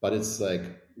 but it's like,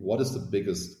 what's the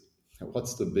biggest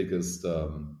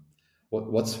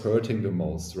what's hurting the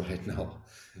most right now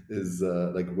is,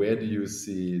 like, where do you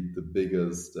see the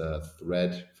biggest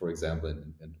threat, for example,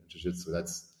 in jiu-jitsu?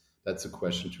 That's a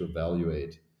question to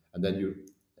evaluate. And then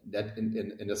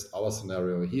in this our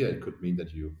scenario here, it could mean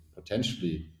that you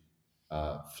potentially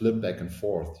flip back and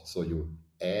forth. So you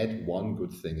add one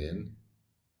good thing in,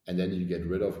 and then you get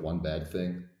rid of one bad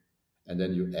thing, and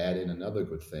then you add in another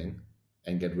good thing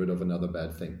and get rid of another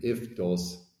bad thing. If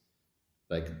those,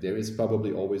 like, there is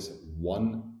probably always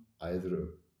one either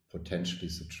potentially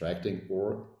subtracting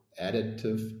or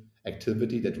additive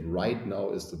activity that right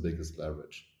now is the biggest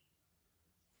leverage.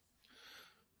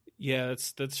 Yeah,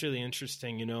 that's really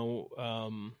interesting.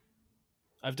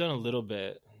 I've done a little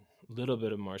bit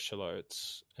of martial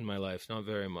arts in my life, not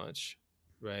very much,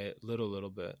 right? Little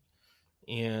bit.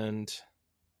 And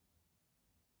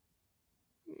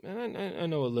I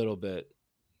know a little bit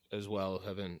as well,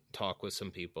 having talked with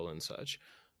some people and such.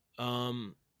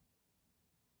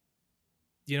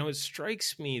 It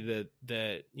strikes me that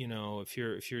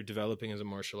if you're developing as a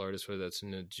martial artist, whether that's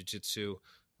in a jiu-jitsu,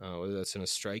 whether that's in a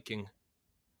striking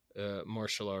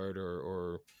martial art,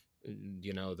 or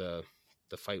the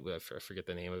fight with, I forget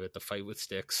the name of it, the fight with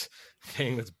sticks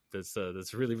thing,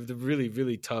 that's really really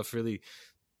really tough, really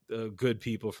good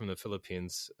people from the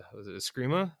Philippines. Was it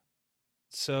Eskrima?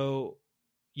 So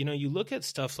you look at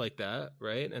stuff like that,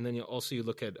 right? And then you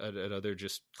look at other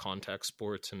just contact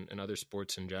sports and other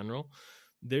sports in general.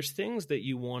 There's things that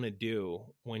you want to do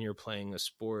when you're playing a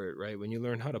sport, right? When you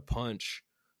learn how to punch,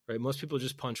 right? Most people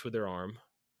just punch with their arm,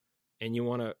 and you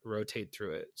want to rotate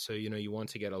through it. So, you want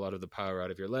to get a lot of the power out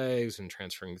of your legs and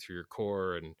transferring through your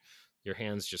core, and your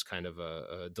hand's just kind of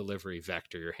a delivery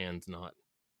vector. Your hand's not,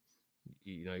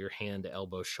 your hand,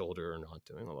 elbow, shoulder are not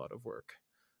doing a lot of work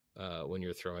when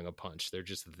you're throwing a punch. They're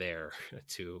just there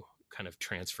to kind of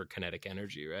transfer kinetic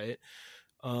energy, right?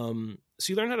 So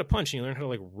you learn how to punch, and you learn how to,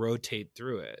 like, rotate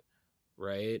through it,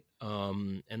 right?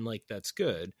 And, like, that's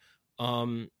good.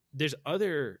 There's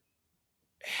other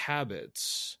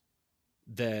habits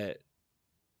that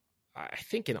I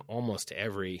think in almost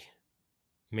every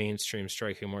mainstream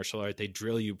striking martial art, they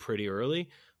drill you pretty early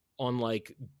on,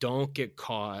 like, don't get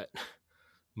caught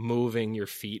moving your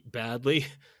feet badly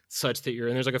such that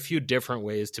and there's like a few different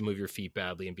ways to move your feet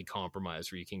badly and be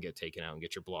compromised where you can get taken out and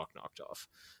get your block knocked off,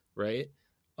 right?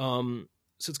 So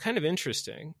it's kind of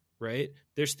interesting, right?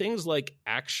 There's things like,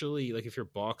 actually, like, if you're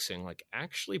boxing, like,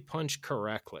 actually punch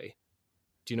correctly.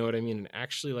 Do you know what I mean? And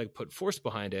actually, like, put force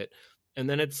behind it. And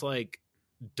then it's like,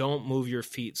 don't move your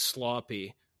feet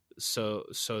sloppy so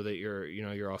that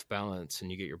you're off balance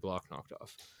and you get your block knocked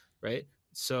off, right?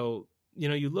 So,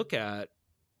 you look at,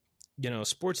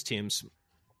 sports teams.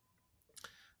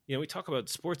 We talk about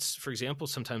sports, for example,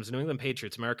 sometimes the New England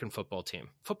Patriots, American football team.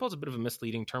 Football's a bit of a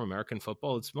misleading term, American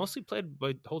football. It's mostly played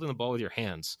by holding the ball with your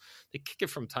hands. They kick it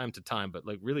from time to time, but,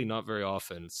 like, really not very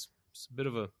often. It's a bit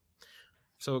of a,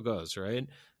 so it goes, right?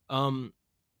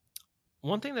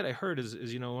 One thing that I heard is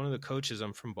one of the coaches,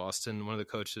 I'm from Boston, one of the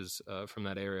coaches from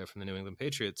that area, from the New England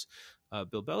Patriots,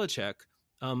 Bill Belichick,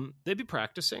 they'd be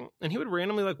practicing, and he would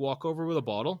randomly, like, walk over with a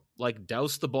bottle, like,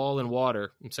 douse the ball in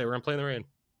water and say, we're going to play in the rain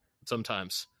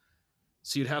sometimes.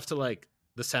 So you'd have to, like,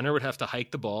 the center would have to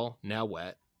hike the ball, now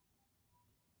wet.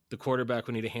 The quarterback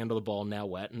would need to handle the ball, now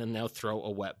wet, and then now throw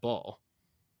a wet ball.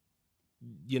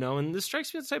 And this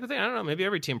strikes me as the type of thing, I don't know, maybe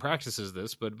every team practices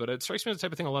this, but it strikes me as the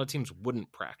type of thing a lot of teams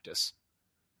wouldn't practice.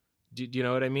 Do you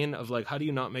know what I mean? Of, like, how do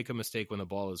you not make a mistake when the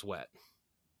ball is wet?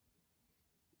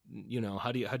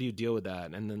 How do you deal with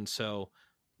that? And then, so,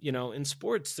 in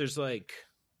sports, there's, like,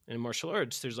 in martial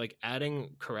arts, there's, like,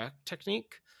 adding correct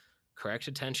technique, correct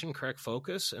attention, correct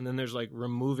focus, and then there's, like,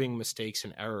 removing mistakes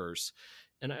and errors.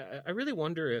 And I really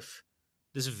wonder if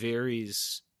this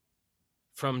varies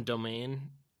from domain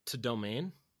to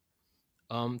domain.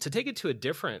 To take it to a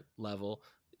different level,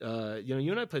 you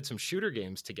and I played some shooter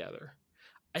games together.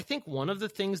 I think one of the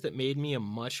things that made me a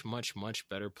much, much, much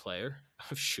better player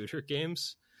of shooter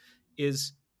games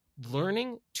is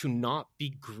learning to not be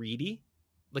greedy.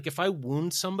 Like if I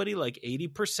wound somebody like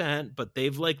 80%, but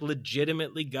they've like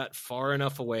legitimately got far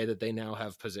enough away that they now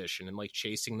have position, and like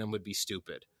chasing them would be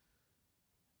stupid.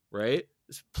 Right?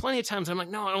 There's plenty of times I'm like,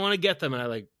 no, I don't want to get them. And I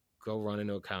like go run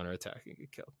into a counterattack and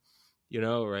get killed,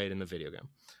 right, in the video game.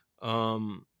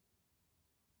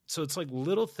 So it's like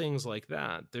little things like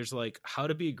that. There's like how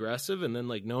to be aggressive, and then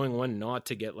like knowing when not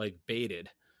to get like baited.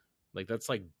 Like that's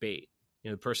like bait.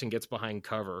 The person gets behind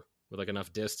cover with like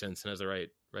enough distance and has the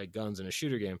right guns in a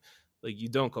shooter game. Like you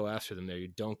don't go after them there. You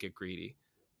don't get greedy,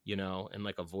 and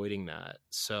like avoiding that.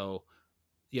 So,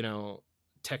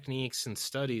 techniques and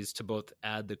studies to both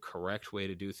add the correct way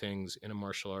to do things in a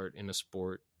martial art, in a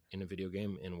sport, in a video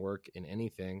game, in work, in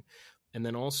anything. And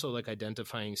then also like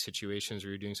identifying situations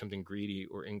where you're doing something greedy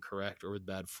or incorrect or with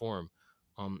bad form,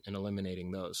 and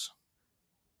eliminating those.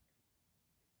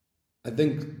 I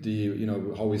think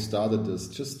how we started this,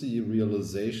 just the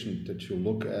realization that you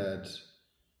look at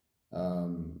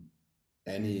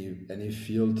any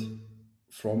field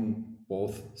from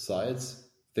both sides,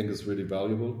 I think is really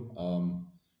valuable.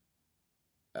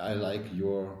 I like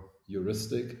your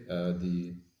heuristic.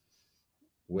 The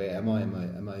where am I?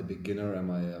 Am I a beginner?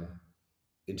 Am I a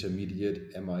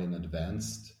intermediate? Am I an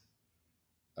advanced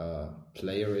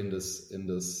player in this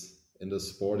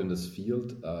sport, in this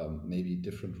field? Maybe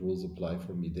different rules apply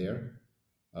for me there,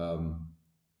 and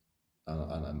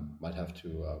I might have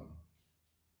to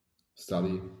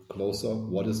study closer.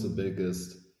 What is the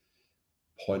biggest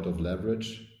point of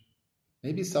leverage?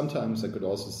 Maybe sometimes I could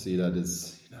also see that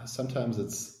sometimes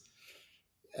it's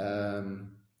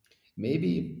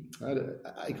maybe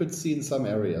I could see in some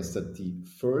areas that the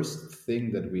first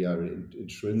thing that we are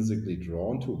intrinsically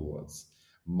drawn towards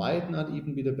might not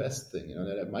even be the best thing.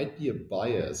 That it might be a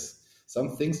bias.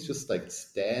 Some things just like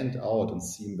stand out and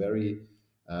seem very,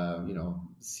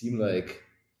 seem like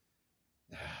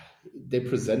they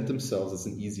present themselves as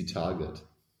an easy target.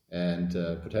 And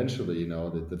potentially,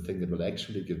 the thing that will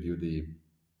actually give you the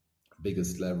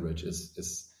biggest leverage is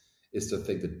the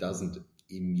thing that doesn't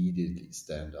immediately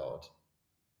stand out.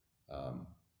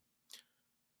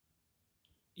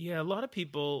 Yeah, a lot of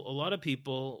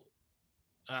people,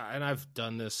 and I've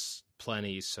done this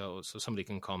plenty, so somebody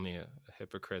can call me a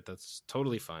hypocrite. That's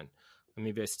totally fine. And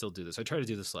maybe I still do this. I try to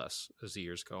do this less as the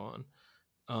years go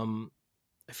on.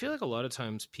 I feel like a lot of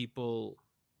times people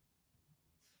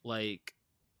like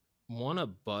want to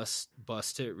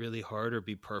bust it really hard or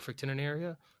be perfect in an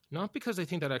area, not because they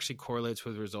think that actually correlates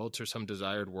with results or some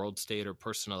desired world state or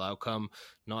personal outcome,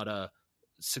 not a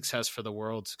success for the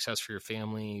world, success for your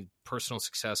family, personal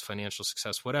success, financial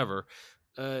success, whatever.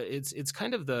 It's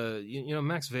kind of the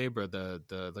Max Weber,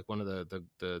 the like one of the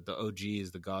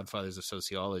OGs, the godfathers of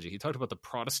sociology. He talked about the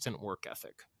Protestant work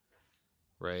ethic,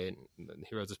 right?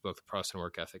 He wrote this book, The Protestant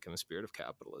Work Ethic and the Spirit of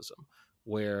Capitalism,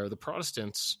 where the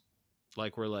Protestants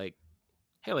were like,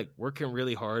 hey, like working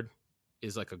really hard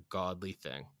is like a godly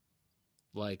thing.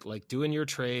 Like doing your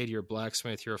trade, you're a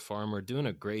blacksmith, you're a farmer, doing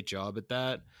a great job at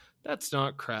that. That's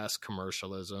not crass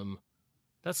commercialism.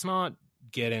 That's not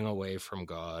getting away from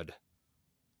God.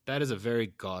 That is a very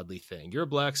godly thing. You're a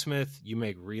blacksmith. You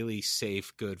make really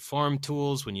safe, good farm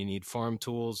tools when you need farm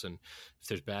tools. And if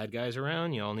there's bad guys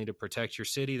around, you all need to protect your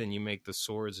city. Then you make the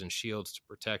swords and shields to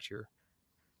protect your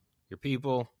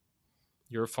people.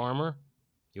 You're a farmer.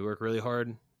 You work really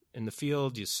hard in the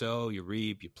field. You sow, you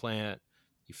reap, you plant,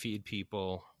 you feed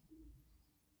people.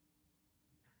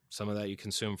 Some of that you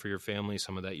consume for your family.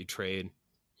 Some of that you trade.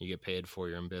 You get paid for.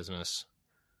 You're in business.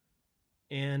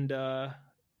 And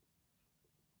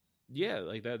yeah,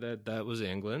 like that was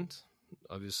England.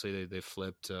 Obviously, they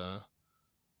flipped,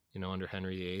 under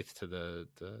Henry VIII to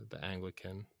the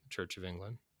Anglican Church of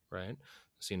England, right?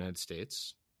 It's the United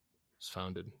States. It's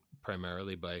founded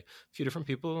primarily by a few different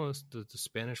people. The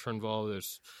Spanish were involved.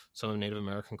 There's some Native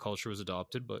American culture was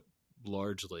adopted, but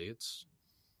largely it's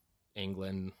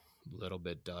England, a little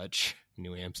bit Dutch.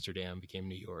 New Amsterdam became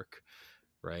New York,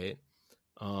 right?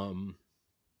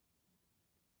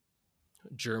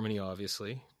 Germany,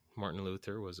 obviously. Martin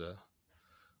Luther was a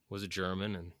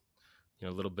German, and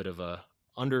a little bit of a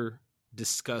under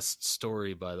discussed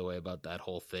story, by the way, about that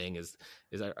whole thing is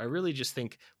I really just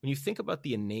think when you think about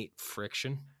the innate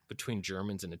friction between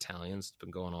Germans and Italians, it's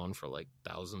been going on for like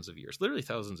thousands of years, literally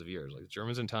thousands of years. Like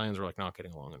Germans and Italians were like not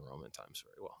getting along in Roman times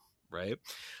very well, right?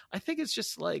 I think it's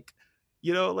just like,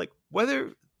 like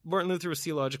whether Martin Luther was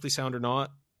theologically sound or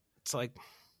not, it's like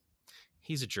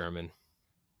he's a German.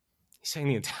 He's saying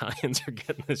the Italians are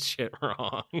getting this shit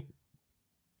wrong.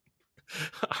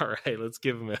 All right, let's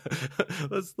give him a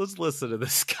let's listen to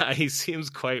this guy. He seems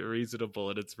quite reasonable,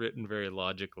 and it's written very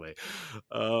logically.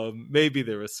 Maybe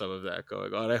there was some of that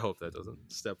going on. I hope that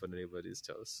doesn't step on anybody's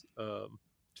toes.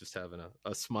 Just having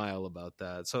a smile about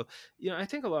that. So, I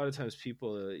think a lot of times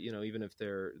people, even if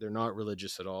they're not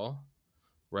religious at all,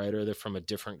 right, or they're from a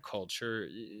different culture,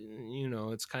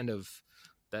 it's kind of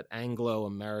that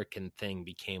Anglo-American thing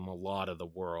became a lot of the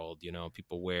world.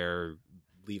 People wear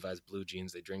Levi's blue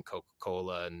jeans, they drink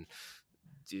Coca-Cola, and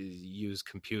use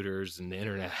computers and the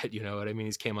internet. You know what I mean?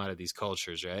 He's came out of these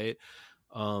cultures, right?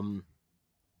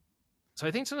 So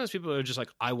I think sometimes people are just like,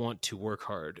 I want to work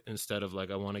hard instead of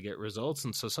like, I want to get results.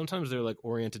 And so sometimes they're like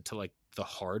oriented to like the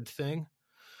hard thing,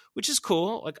 which is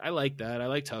cool. Like, I like that. I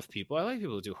like tough people. I like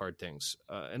people who do hard things.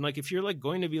 And like, if you're like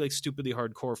going to be like stupidly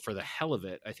hardcore for the hell of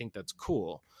it, I think that's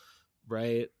cool.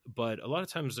 Right. But a lot of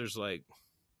times there's like,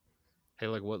 hey,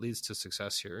 like, what leads to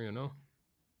success here,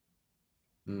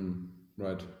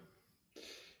 Right.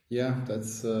 Yeah,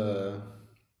 that's,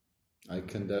 I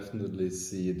can definitely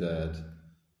see that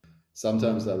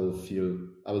sometimes I will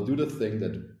do the thing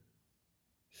that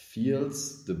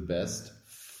feels the best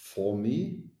for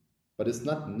me, but it's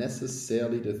not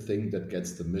necessarily the thing that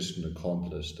gets the mission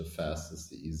accomplished the fastest,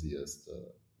 the easiest,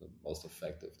 the most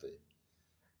effectively.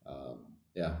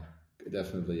 Yeah,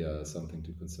 definitely something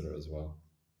to consider as well.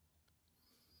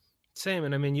 Same.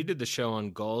 And I mean, you did the show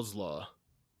on Gall's Law,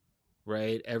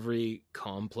 right? Every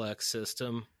complex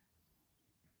system,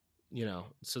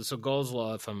 so Gall's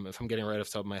Law, if I'm getting right off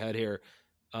the top of my head here,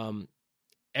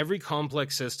 every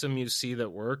complex system you see that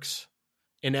works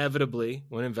inevitably,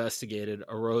 when investigated,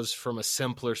 arose from a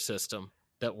simpler system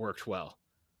that worked well.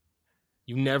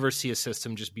 You never see a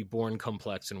system just be born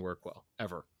complex and work well,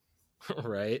 ever.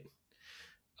 Right?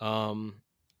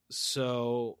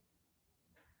 So,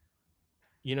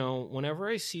 whenever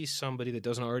I see somebody that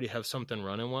doesn't already have something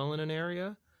running well in an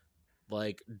area,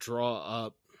 like draw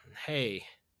up, hey,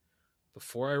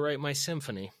 before I write my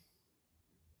symphony,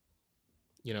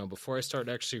 before I start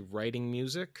actually writing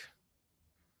music,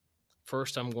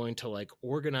 first I'm going to like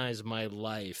organize my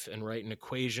life and write an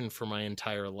equation for my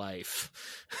entire life,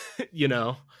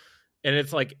 and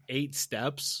it's like 8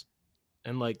 steps.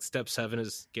 And like step 7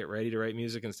 is get ready to write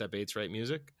music, and step 8 is write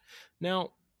music.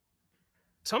 Now,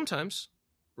 sometimes,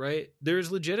 right,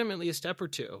 there's legitimately a step or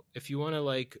two. If you want to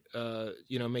like,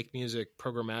 make music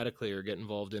programmatically or get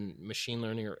involved in machine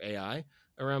learning or AI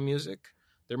around music,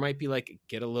 there might be like,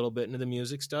 get a little bit into the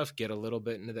music stuff, get a little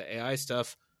bit into the AI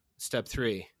stuff. Step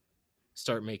 3,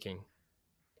 start making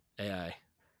AI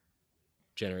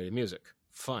generated music.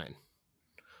 Fine.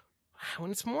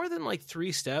 When it's more than like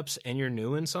 3 steps and you're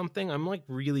new in something, I'm like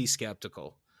really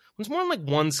skeptical. When it's more than like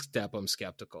 1 step, I'm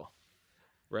skeptical.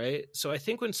 Right? So I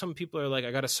think when some people are like,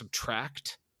 I got to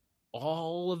subtract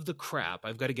all of the crap,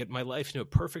 I've got to get my life into a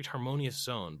perfect harmonious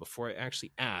zone before I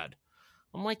actually add.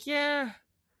 I'm like, yeah,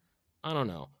 I don't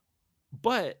know.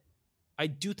 But I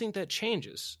do think that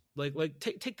changes. Like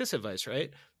take this advice, right?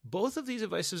 Both of these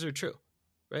advices are true,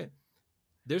 right?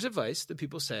 There's advice that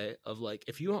people say of like,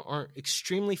 if you aren't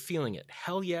extremely feeling it,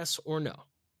 hell yes or no.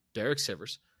 Derek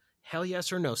Sivers, hell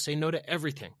yes or no. Say no to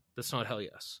everything that's not hell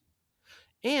yes.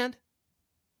 And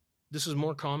this was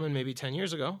more common maybe 10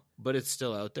 years ago, but it's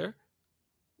still out there.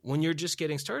 When you're just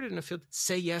getting started in a field,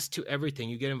 say yes to everything.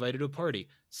 You get invited to a party,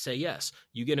 say yes.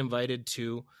 You get invited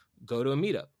to go to a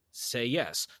meetup, say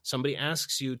yes. Somebody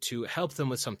asks you to help them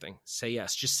with something, say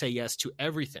yes. Just say yes to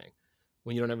everything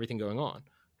when you don't have everything going on.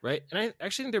 Right. And I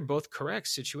actually think they're both correct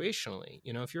situationally.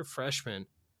 If you're a freshman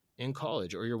in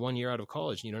college or you're 1 year out of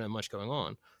college and you don't have much going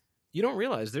on, you don't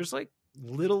realize there's like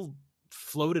little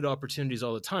floated opportunities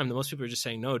all the time that most people are just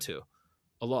saying no to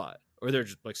a lot, or they're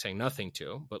just like saying nothing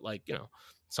to. But like,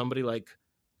 somebody like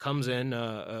comes in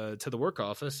to the work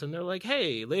office and they're like,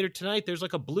 hey, later tonight, there's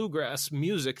like a bluegrass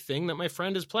music thing that my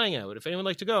friend is playing at. If anyone would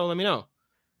like to go, let me know.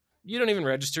 You don't even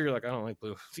register. You're like, I don't like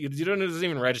blue. You don't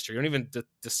even register. You don't even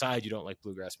decide you don't like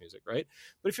bluegrass music, right?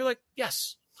 But if you're like,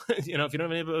 yes, if you don't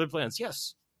have any other plans,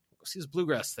 yes, go see this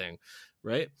bluegrass thing,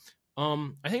 right?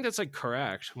 I think that's like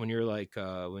correct when you're like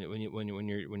when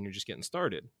you're just getting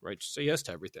started, right? Just say yes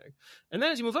to everything, and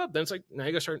then as you move up, then it's like now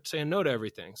you gotta start saying no to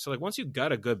everything. So like once you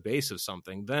got a good base of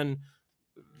something, then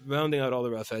rounding out all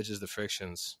the rough edges, the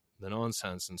frictions, the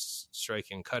nonsense, and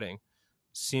striking, cutting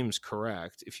seems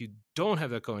correct. If you don't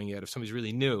have that going yet, if somebody's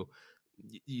really new,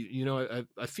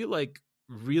 I feel like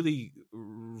really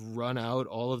run out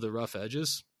all of the rough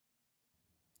edges,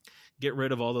 get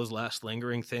rid of all those last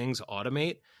lingering things,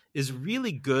 automate is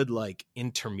really good, like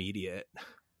intermediate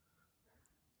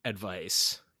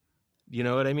advice. You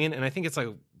know what I mean? And I think it's like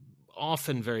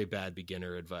often very bad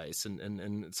beginner advice,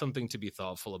 and something to be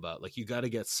thoughtful about. Like, you got to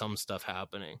get some stuff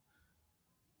happening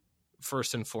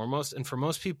first and foremost. And for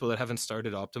most people that haven't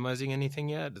started optimizing anything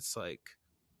yet, it's like,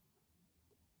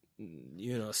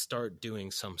 start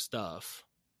doing some stuff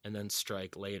and then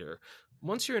strike later.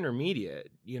 Once you're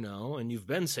intermediate, and you've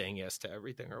been saying yes to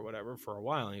everything or whatever for a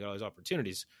while, and you got all these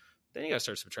opportunities, then you got to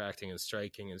start subtracting and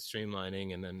striking and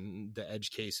streamlining, and then the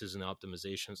edge cases and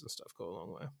optimizations and stuff go a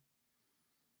long way.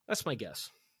 That's my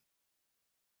guess.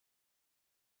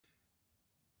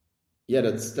 Yeah,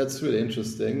 that's really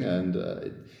interesting, and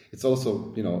it's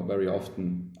also very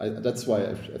often. That's why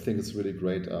I think it's really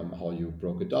great how you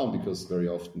broke it down, because very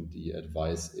often the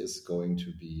advice is going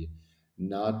to be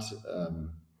not.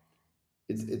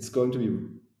 It's going to be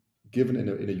given in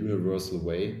a universal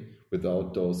way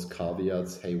without those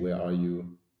caveats. Hey, where are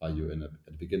you? Are you at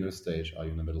the beginner stage? Are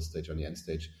you in the middle stage? Or in the end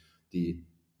stage? The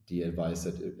advice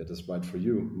that is right for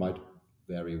you might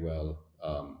very well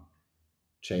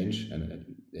change, and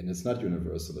it's not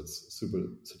universal. It's super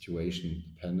situation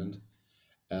dependent.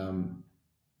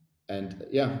 And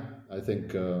yeah, I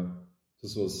think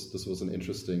this was an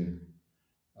interesting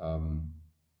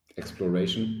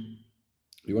exploration.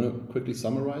 Do you want to quickly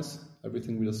summarize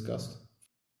everything we discussed?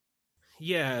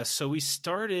 Yeah, so we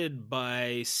started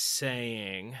by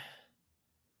saying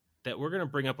that we're going to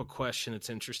bring up a question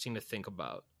that's interesting to think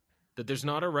about, that there's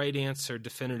not a right answer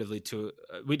definitively to.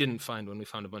 We didn't find one. We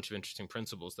found a bunch of interesting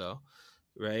principles, though,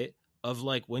 right? Of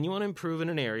like, when you want to improve in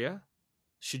an area,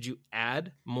 should you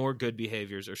add more good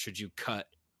behaviors or should you cut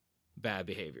bad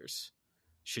behaviors?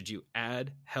 Should you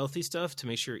add healthy stuff to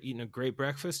make sure you're eating a great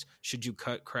breakfast? Should you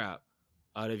cut crap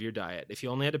out of your diet? If you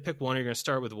only had to pick one, you're going to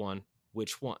start with one.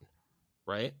 Which one?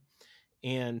 Right?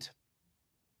 And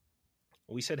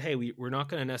we said, hey, we're not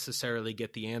going to necessarily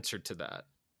get the answer to that.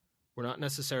 We're not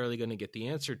necessarily going to get the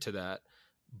answer to that.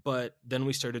 But then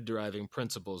we started deriving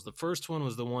principles. The first one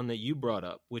was the one that you brought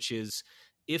up, which is,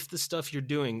 if the stuff you're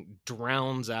doing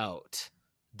drowns out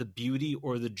the beauty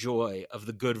or the joy of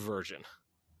the good version,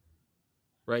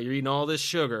 right? You're eating all this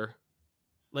sugar.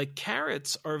 Like,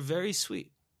 carrots are very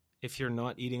sweet if you're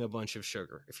not eating a bunch of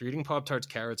sugar. If you're eating Pop-Tarts,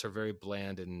 carrots are very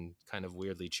bland and kind of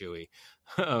weirdly chewy.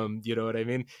 You know what I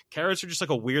mean? Carrots are just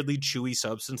like a weirdly chewy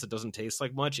substance that doesn't taste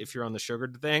like much if you're on the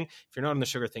sugar thing. If you're not on the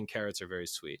sugar thing, carrots are very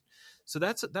sweet. So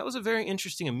that was a very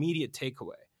interesting immediate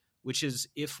takeaway, which is,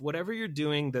 if whatever you're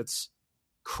doing that's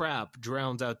crap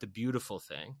drowns out the beautiful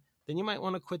thing, then you might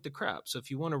want to quit the crap. So if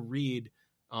you want to read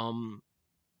some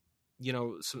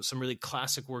really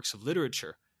classic works of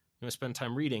literature, spend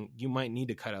time reading, you might need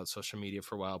to cut out social media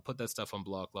for a while, put that stuff on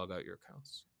block, log out your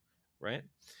accounts, right?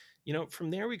 From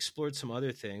there, we explored some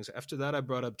other things. After that, I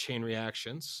brought up chain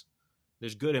reactions.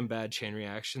 There's good and bad chain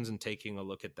reactions, and taking a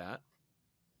look at that,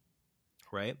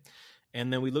 right?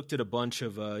 And then we looked at a bunch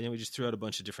of, we just threw out a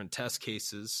bunch of different test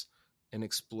cases and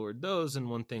explored those. And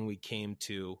one thing we came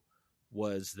to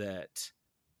was that,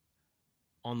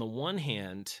 on the one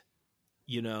hand,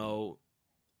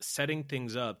 setting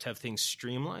things up to have things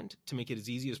streamlined to make it as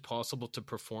easy as possible to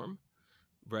perform,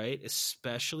 right?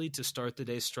 Especially to start the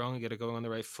day strong and get it going on the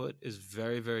right foot, is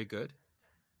very, very good,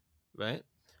 right?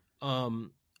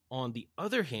 On the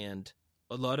other hand,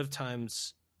 a lot of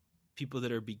times people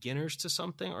that are beginners to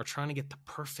something are trying to get the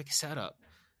perfect setup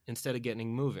instead of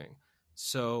getting moving.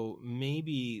 So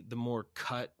maybe the more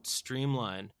cut,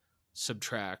 streamline,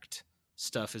 subtract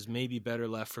stuff is maybe better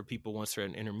left for people once they're at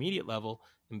an intermediate level,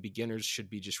 and beginners should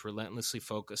be just relentlessly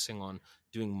focusing on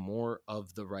doing more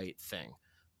of the right thing.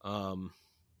 And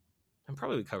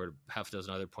probably we covered half a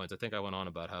dozen other points. I think I went on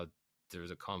about how there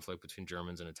was a conflict between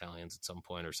Germans and Italians at some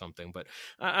point or something, but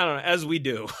I don't know, as we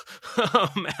do.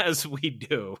 As we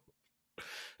do.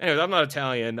 Anyways, I'm not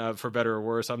Italian, for better or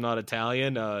worse. I'm not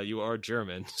Italian. You are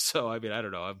German. So, I mean, I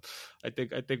don't know. I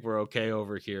think we're okay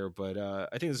over here, but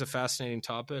I think it's a fascinating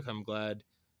topic. I'm glad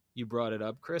you brought it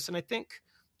up, Chris. And I think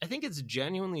it's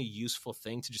genuinely a useful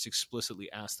thing to just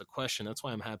explicitly ask the question. That's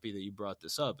why I'm happy that you brought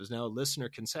this up, is now a listener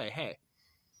can say, hey,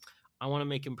 I want to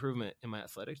make improvement in my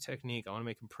athletic technique. I want to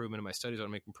make improvement in my studies. I want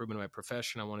to make improvement in my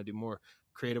profession. I want to do more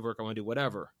creative work. I want to do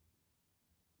whatever.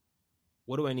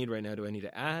 What do I need right now? Do I need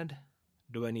to add?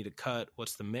 Do I need to cut?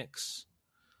 What's the mix?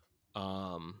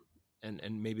 And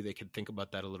maybe they could think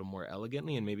about that a little more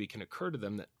elegantly, and maybe it can occur to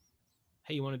them that,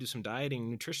 hey, you want to do some dieting,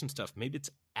 nutrition stuff. Maybe it's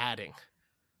adding,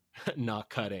 not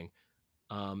cutting.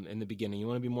 In the beginning, you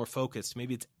want to be more focused.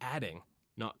 Maybe it's adding,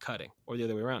 not cutting, or the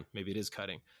other way around. Maybe it is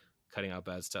cutting out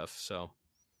bad stuff. So,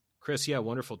 Chris, yeah,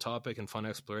 wonderful topic and fun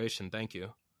exploration. Thank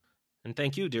you. And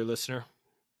thank you, dear listener.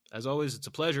 As always, it's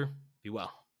a pleasure. Be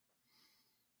well.